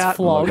 look at his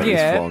flog.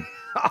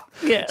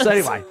 Yeah. So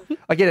anyway,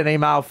 I get an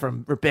email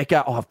from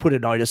Rebecca. I've put a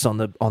notice on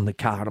the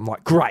car. And I'm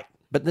like, great.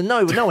 But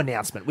no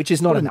announcement, which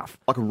is not enough.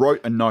 Like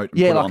wrote a note.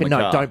 Yeah, like a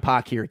note. Don't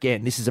park here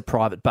again. This is a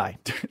private bay.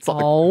 It's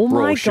like oh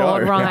my show.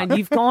 God, Ryan,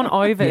 you've gone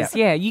overs.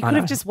 Yeah, you could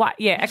have just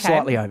okay.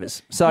 Slightly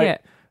overs. So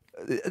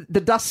the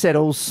dust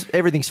settles.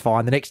 Everything's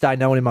fine. The next day,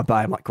 no one in my bay.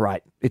 I'm like,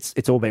 great.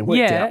 It's all been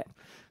worked out.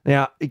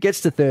 Now, it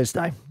gets to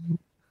Thursday.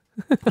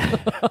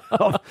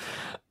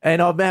 And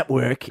I'm at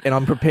work and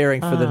I'm preparing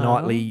for the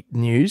nightly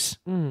news.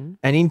 And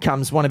in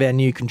comes one of our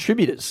new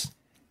contributors,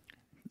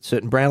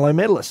 certain Brownlow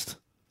medalist.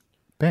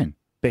 Ben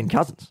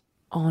Cousins.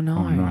 Oh,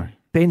 no.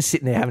 Ben's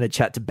sitting there having a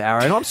chat to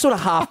Barrow and I'm sort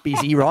of half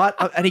busy, right?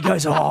 And he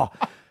goes,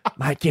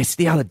 mate, guess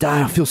the other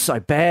day I feel so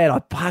bad. I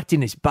parked in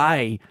this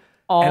bay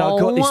and I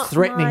got this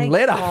threatening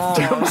letter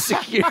from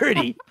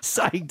security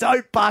saying,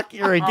 don't park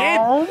here again.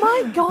 Oh,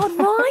 my God,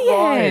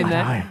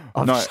 Ryan.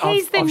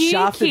 He's the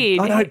new kid.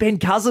 I know, Ben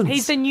Cousins.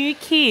 He's the new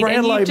kid.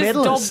 Brownlow and you just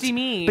medalist. dobbed him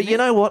in. But you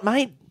know what,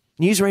 mate?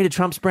 Newsreader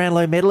Trump's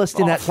Brownlow medalist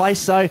in that place.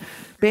 So,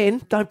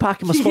 Ben, don't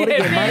park in my spot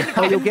again, mate,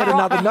 or you'll get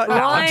another note. No,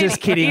 I'm just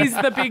kidding. He's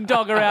the big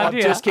dog around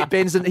here. Just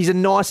kidding. He's the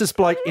nicest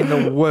bloke in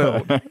the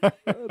world.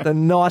 The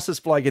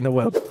nicest bloke in the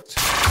world.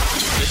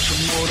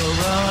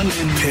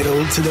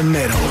 Pedal to the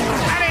metal.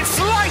 And it's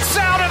lights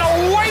out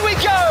and away we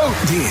go.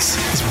 This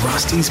is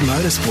Rusty's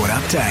Motorsport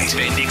Update.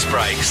 Bendix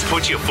Brakes.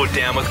 Put your foot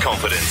down with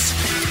confidence.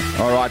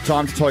 All right,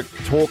 time to talk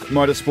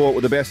motorsport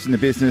with the best in the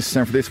business.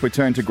 And for this, we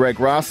turn to Greg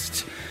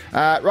Rust.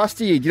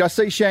 Rusty, did I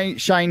see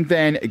Shane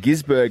Van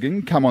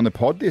Gisbergen come on the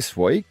pod this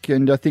week?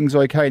 And are things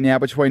okay now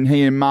between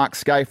he and Mark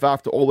Scaife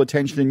after all the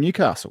tension in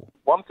Newcastle?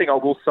 One thing I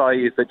will say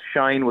is that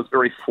Shane was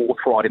very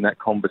forthright in that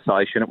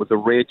conversation. It was a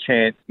rare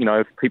chance,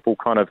 if people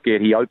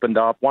he opened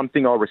up. One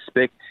thing I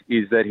respect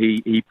is that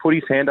he put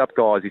his hand up,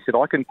 guys. He said,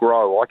 I can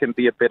grow. I can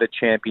be a better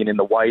champion in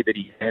the way that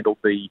he handled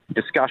the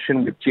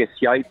discussion with Jess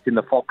Yates in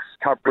the Fox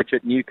coverage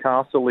at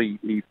Newcastle.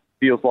 He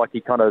feels like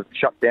he kind of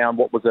shut down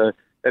what was a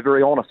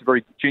very honest, a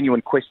very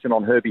genuine question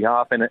on her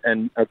behalf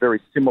and a very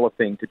similar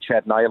thing to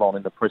Chad Nailon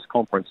in the press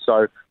conference.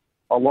 So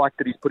I like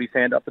that he's put his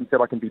hand up and said,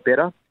 I can be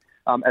better.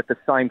 At the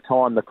same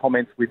time, the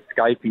comments with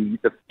Scaife,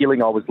 the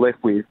feeling I was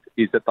left with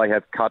is that they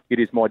have cut. It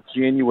is my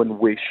genuine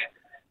wish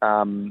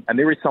and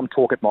there is some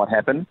talk it might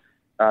happen,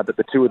 that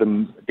the two of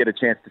them get a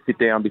chance to sit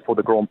down before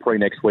the Grand Prix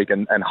next week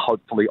and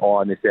hopefully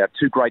iron this out.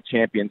 Two great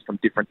champions from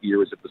different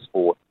eras of the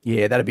sport.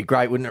 Yeah, that'd be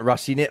great, wouldn't it,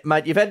 Rusty?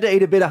 Mate, you've had to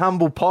eat a bit of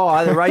humble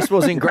pie. The race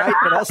wasn't great,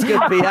 but Oscar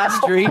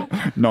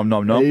Piastri, nom,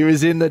 nom, nom. He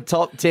was in the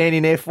top 10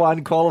 in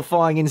F1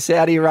 qualifying in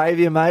Saudi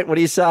Arabia, mate. What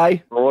do you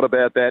say? What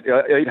about that?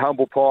 Eat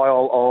humble pie.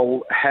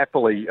 I'll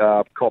happily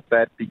cop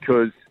that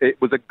because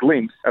it was a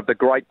glimpse of the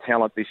great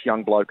talent this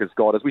young bloke has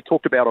got. As we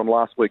talked about on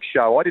last week's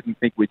show, I didn't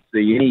think we'd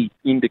see any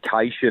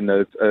indication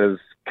of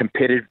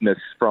competitiveness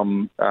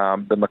from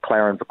the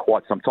McLaren for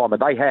quite some time.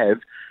 And they have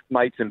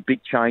made some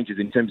big changes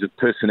in terms of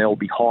personnel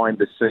behind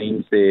the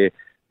scenes there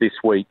this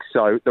week.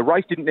 So the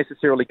race didn't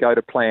necessarily go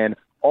to plan.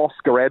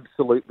 Oscar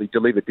absolutely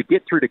delivered. To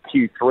get through to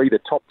Q3, the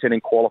top 10 in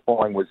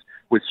qualifying was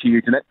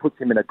huge, and that puts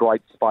him in a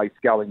great space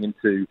going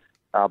into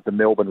the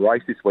Melbourne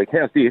race this week.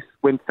 How's this?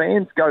 When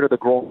fans go to the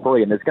Grand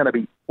Prix, and there's going to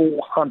be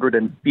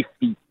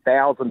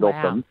 450,000 of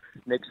them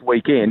next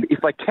weekend, if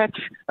they catch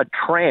a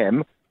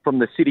tram from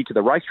the city to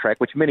the racetrack,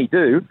 which many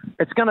do,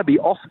 it's going to be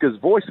Oscar's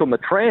voice on the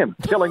tram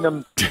telling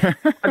them,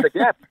 "And the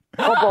gap,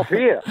 hop off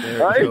here."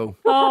 Right? Cool.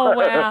 Oh,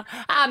 wow.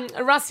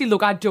 Rusty,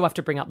 look, I do have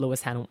to bring up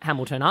Lewis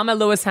Hamilton. I'm a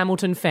Lewis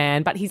Hamilton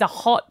fan, but he's a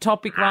hot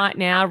topic right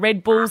now.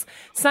 Red Bull's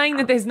saying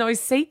that there's no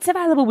seats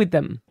available with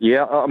them.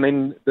 Yeah, I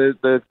mean,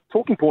 the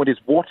talking point is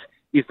what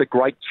is the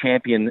great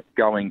champion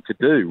going to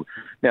do?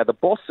 Now, the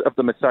boss of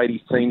the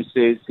Mercedes team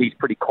says he's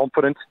pretty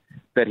confident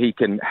that he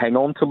can hang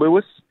on to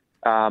Lewis.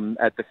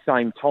 At the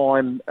same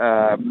time,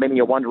 many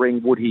are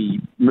wondering, would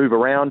he move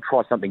around,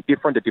 try something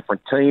different, a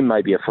different team,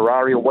 maybe a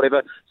Ferrari or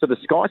whatever? So the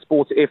Sky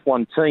Sports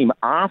F1 team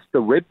asked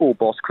the Red Bull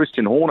boss,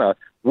 Christian Horner,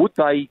 would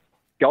they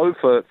go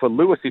for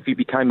Lewis if he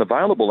became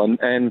available?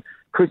 And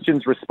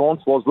Christian's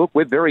response was, look,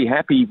 we're very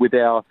happy with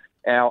our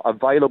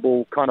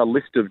available kind of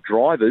list of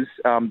drivers.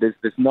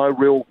 There's no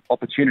real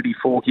opportunity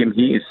for him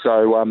here.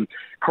 So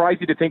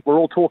crazy to think we're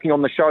all talking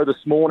on the show this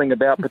morning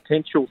about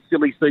potential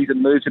silly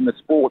season moves in the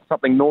sport,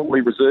 something normally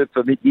reserved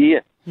for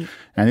mid-year.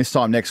 And this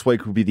time next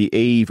week will be the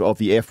eve of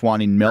the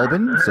F1 in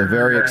Melbourne. So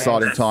very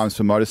exciting times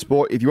for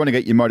motorsport. If you want to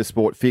get your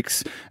motorsport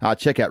fix,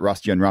 check out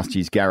Rusty on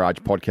Rusty's Garage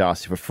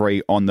podcast for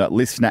free on the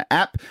Listener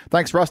app.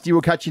 Thanks, Rusty.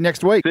 We'll catch you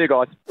next week. See you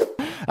guys.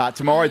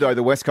 Tomorrow, though,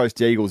 the West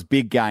Coast Eagles,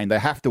 big game. They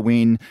have to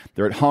win.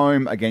 They're at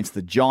home against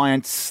the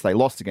Giants. They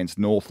lost against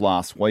North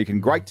last week.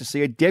 And great to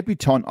see a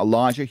debutant,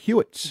 Elijah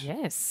Hewitt.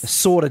 Yes. A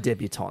sort of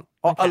debutant.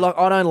 Okay.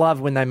 I don't love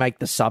when they make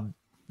the sub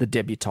the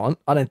debutant.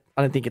 I don't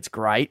think it's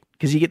great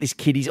because you get this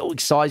kid, he's all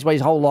excited, he's waited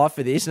his whole life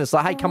for this, and it's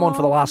like, hey, come on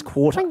for the last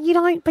quarter.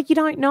 But you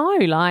don't know.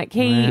 Like,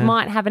 he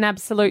might have an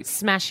absolute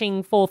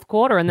smashing fourth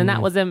quarter, and then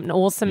that was an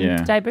awesome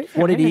debut.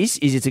 What it is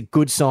it's a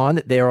good sign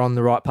that they're on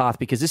the right path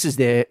because this is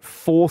their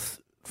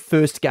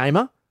first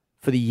gamer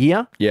for the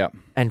year. Yeah.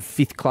 And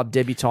fifth club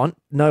debutant.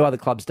 No other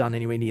club's done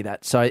anywhere near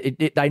that. So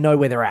they know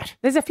where they're at.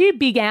 There's a few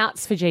big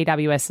outs for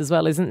GWS as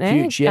well, isn't there?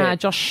 Huge, yeah.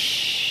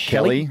 Josh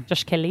Kelly.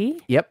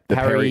 Yep.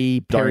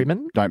 The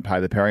Perryman. Don't pay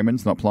the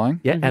Perrymans, not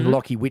playing. Yeah, and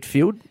Lockie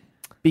Whitfield.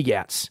 Big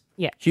outs.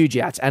 Yeah. Huge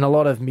outs. And a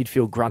lot of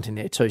midfield grunt in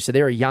there too. So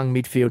they're a young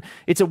midfield.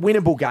 It's a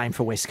winnable game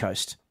for West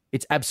Coast.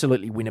 It's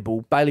absolutely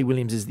winnable. Bailey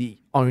Williams is the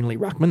only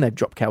ruckman. They've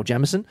dropped Cal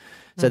Jamieson.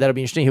 So that'll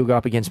be interesting. He'll go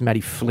up against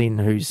Matty Flynn,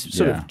 who's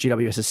sort of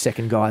GWS's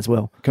second guy as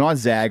well. Can I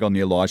zag on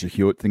the Elijah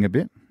Hewitt thing a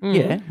bit?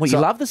 Yeah. Well, you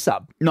love the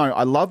sub. No,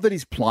 I love that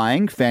he's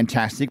playing.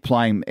 Fantastic.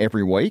 Playing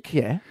every week.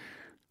 Yeah.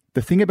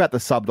 The thing about the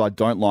sub that I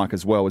don't like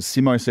as well is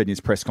Simo said in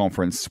his press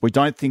conference, we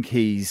don't think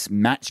he's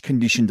match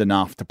conditioned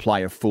enough to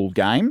play a full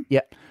game.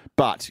 Yeah.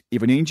 But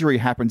if an injury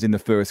happens in the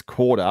first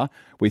quarter,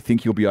 we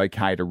think he'll be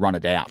okay to run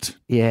it out.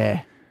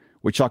 Yeah.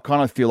 Which I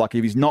kind of feel like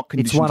if he's not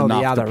conditioned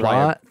enough to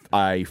play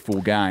a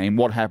full game,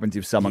 what happens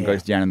if someone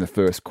goes down in the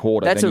first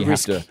quarter? That's then a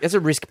risk. That's a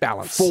risk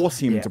balance. Force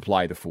him to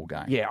play the full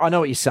game. Yeah, I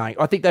know what you're saying.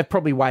 I think they've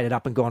probably weighted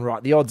up and gone,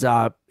 right, the odds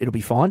are it'll be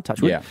fine, touch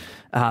wood. Yeah.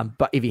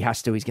 But if he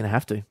has to, he's going to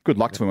have to. Good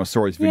luck to him. I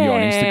saw his video on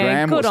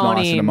Instagram. Good It was on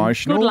nice him. and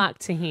emotional. Good luck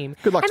to him.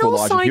 Good luck and to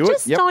also, Elijah Hewitt.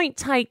 just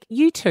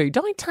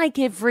don't take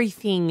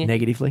everything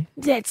negatively.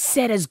 That's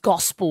said as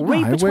gospel.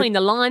 Read between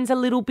the lines a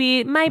little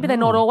bit. Maybe they're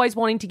not always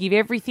wanting to give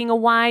everything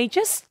away.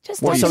 Just take it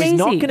so easy. he's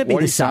not going to be What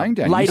are the you saying,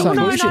 Dan? late You're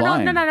on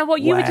saying the No.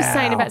 What you were just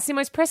saying about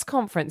Simo's press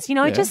conference. You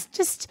know,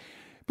 just.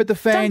 But the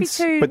fans,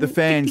 Don't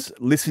be too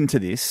listen to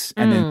this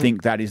and then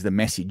think that is the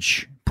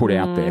message put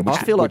out there.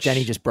 I feel like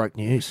Danny just broke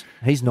news.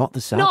 He's not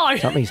the sub. No,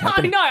 Something's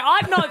happening. no,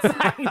 I'm not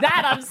saying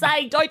that. I'm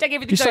saying don't take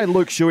everything. Did you say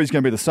Luke Shuey's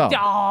going to be the sub? Oh.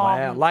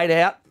 Wow, laid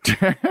out.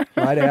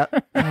 Laid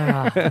out.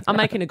 I'm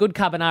making a good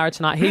carbonara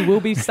tonight. He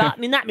will be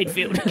starting in that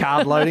midfield.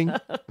 Carb loading.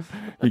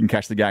 You can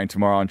catch the game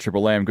tomorrow on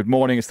Triple M. Good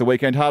morning. It's the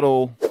Weekend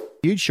Huddle.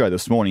 Huge show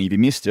this morning. If you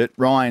missed it,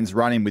 Ryan's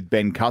running with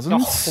Ben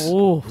Cousins.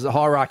 There's a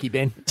hierarchy,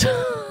 Ben.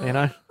 You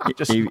know,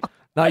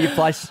 Know your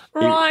place.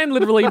 Ryan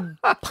literally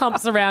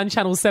pumps around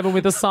Channel 7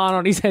 with a sign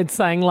on his head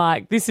saying,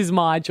 like, this is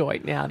my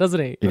joint now, doesn't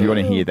he? If you want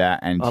to hear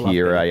that and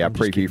hear a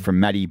preview kidding. from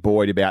Matty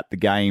Boyd about the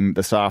game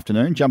this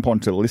afternoon, jump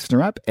onto the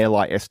Listener app,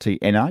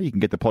 LISTNR. You can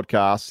get the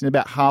podcast in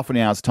about half an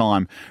hour's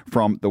time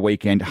from the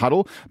Weekend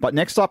Huddle. But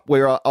next up,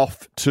 we're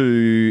off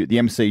to the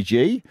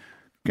MCG.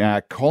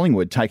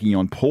 Collingwood taking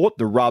on Port.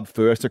 The rub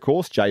first, of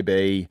course.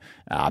 JB,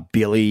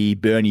 Billy,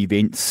 Bernie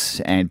Vince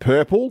and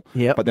Purple.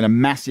 Yep. But then a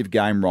massive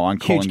game, Ryan,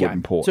 Huge Collingwood game.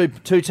 and Port.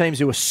 Two teams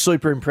who were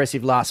super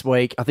impressive last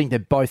week. I think they're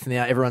both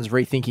now, everyone's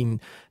rethinking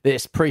their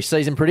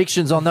pre-season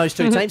predictions on those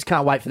two teams.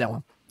 Can't wait for that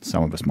one.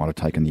 Some of us might have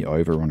taken the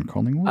over on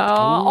Collingwood.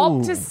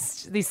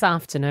 Optus this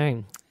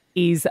afternoon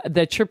is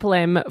the Triple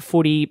M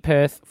footy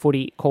Perth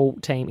footy call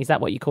team. Is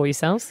that what you call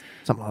yourselves?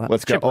 Something like that.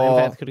 Let's go. Triple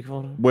M Perth footy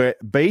call. We're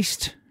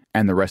Beast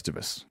and the rest of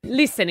us.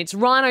 Listen, it's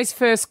Rhino's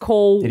first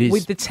call It is.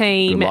 with the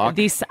team Good luck.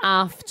 this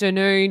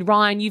afternoon.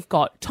 Ryan, you've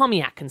got Tommy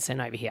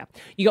Atkinson over here.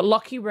 You got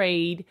Lockie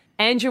Reed,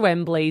 Andrew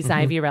Embley,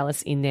 Xavier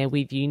Ellis in there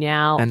with you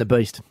now. And the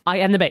Beast.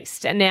 And the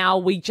Beast. And now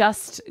we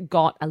just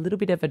got a little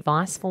bit of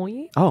advice for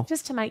you. Oh.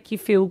 Just to make you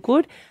feel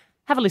good.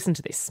 Have a listen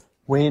to this.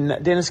 When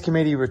Dennis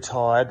Cometti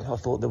retired, I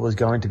thought there was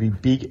going to be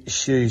big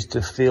shoes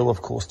to fill.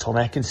 Of course, Tom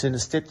Atkinson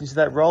has stepped into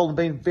that role and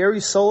been very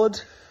solid.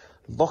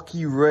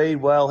 Lockie Reed,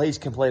 well, he's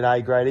complete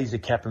A grade. He's the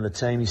captain of the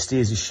team. He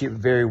steers the ship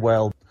very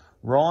well.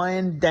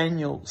 Ryan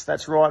Daniels,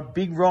 that's right,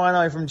 big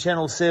Rhino from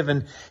Channel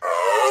 7.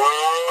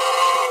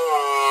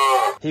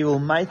 He will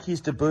make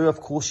his debut. Of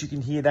course, you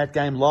can hear that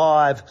game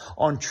live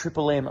on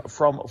Triple M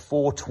from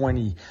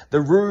 4:20. The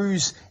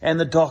Roos and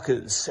the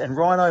Dockers. And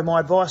Rhino,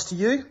 my advice to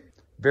you,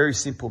 very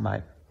simple,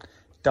 mate.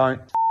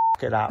 Don't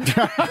it up.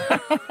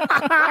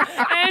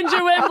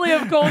 Andrew Embley,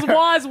 of course,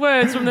 wise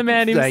words from the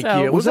man himself.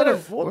 Thank you.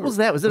 What was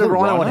that? Was it a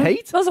Rhino on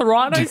Heat? That was a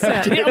Rhino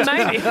sound. Yeah,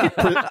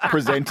 maybe.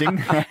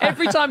 Presenting.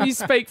 Every time you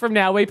speak from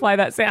now, we play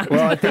that sound.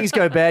 Well, if things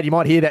go bad, you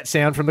might hear that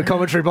sound from the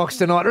commentary box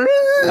tonight.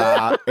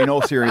 In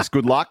all seriousness,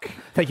 good luck.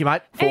 Thank you,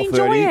 mate. 4:30.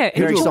 Enjoy it.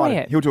 He'll Enjoy do-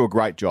 it. He'll do a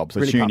great job, so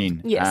Really tune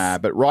pumped. in. Yes.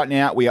 But right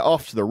now, we are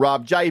off to the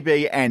rub.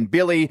 JB and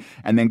Billy,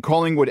 and then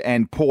Collingwood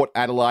and Port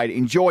Adelaide.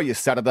 Enjoy your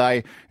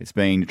Saturday. It's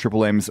been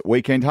Triple M's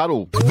Weekend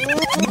Huddle.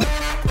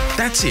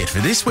 That's it for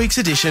this week's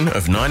edition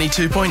of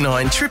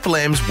 92.9 Triple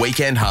M's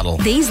Weekend Huddle.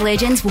 These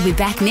legends will be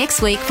back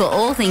next week for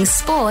all things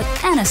sport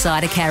and a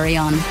side of carry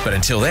on. But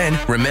until then,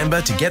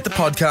 remember to get the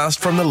podcast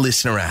from the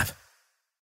Listener app.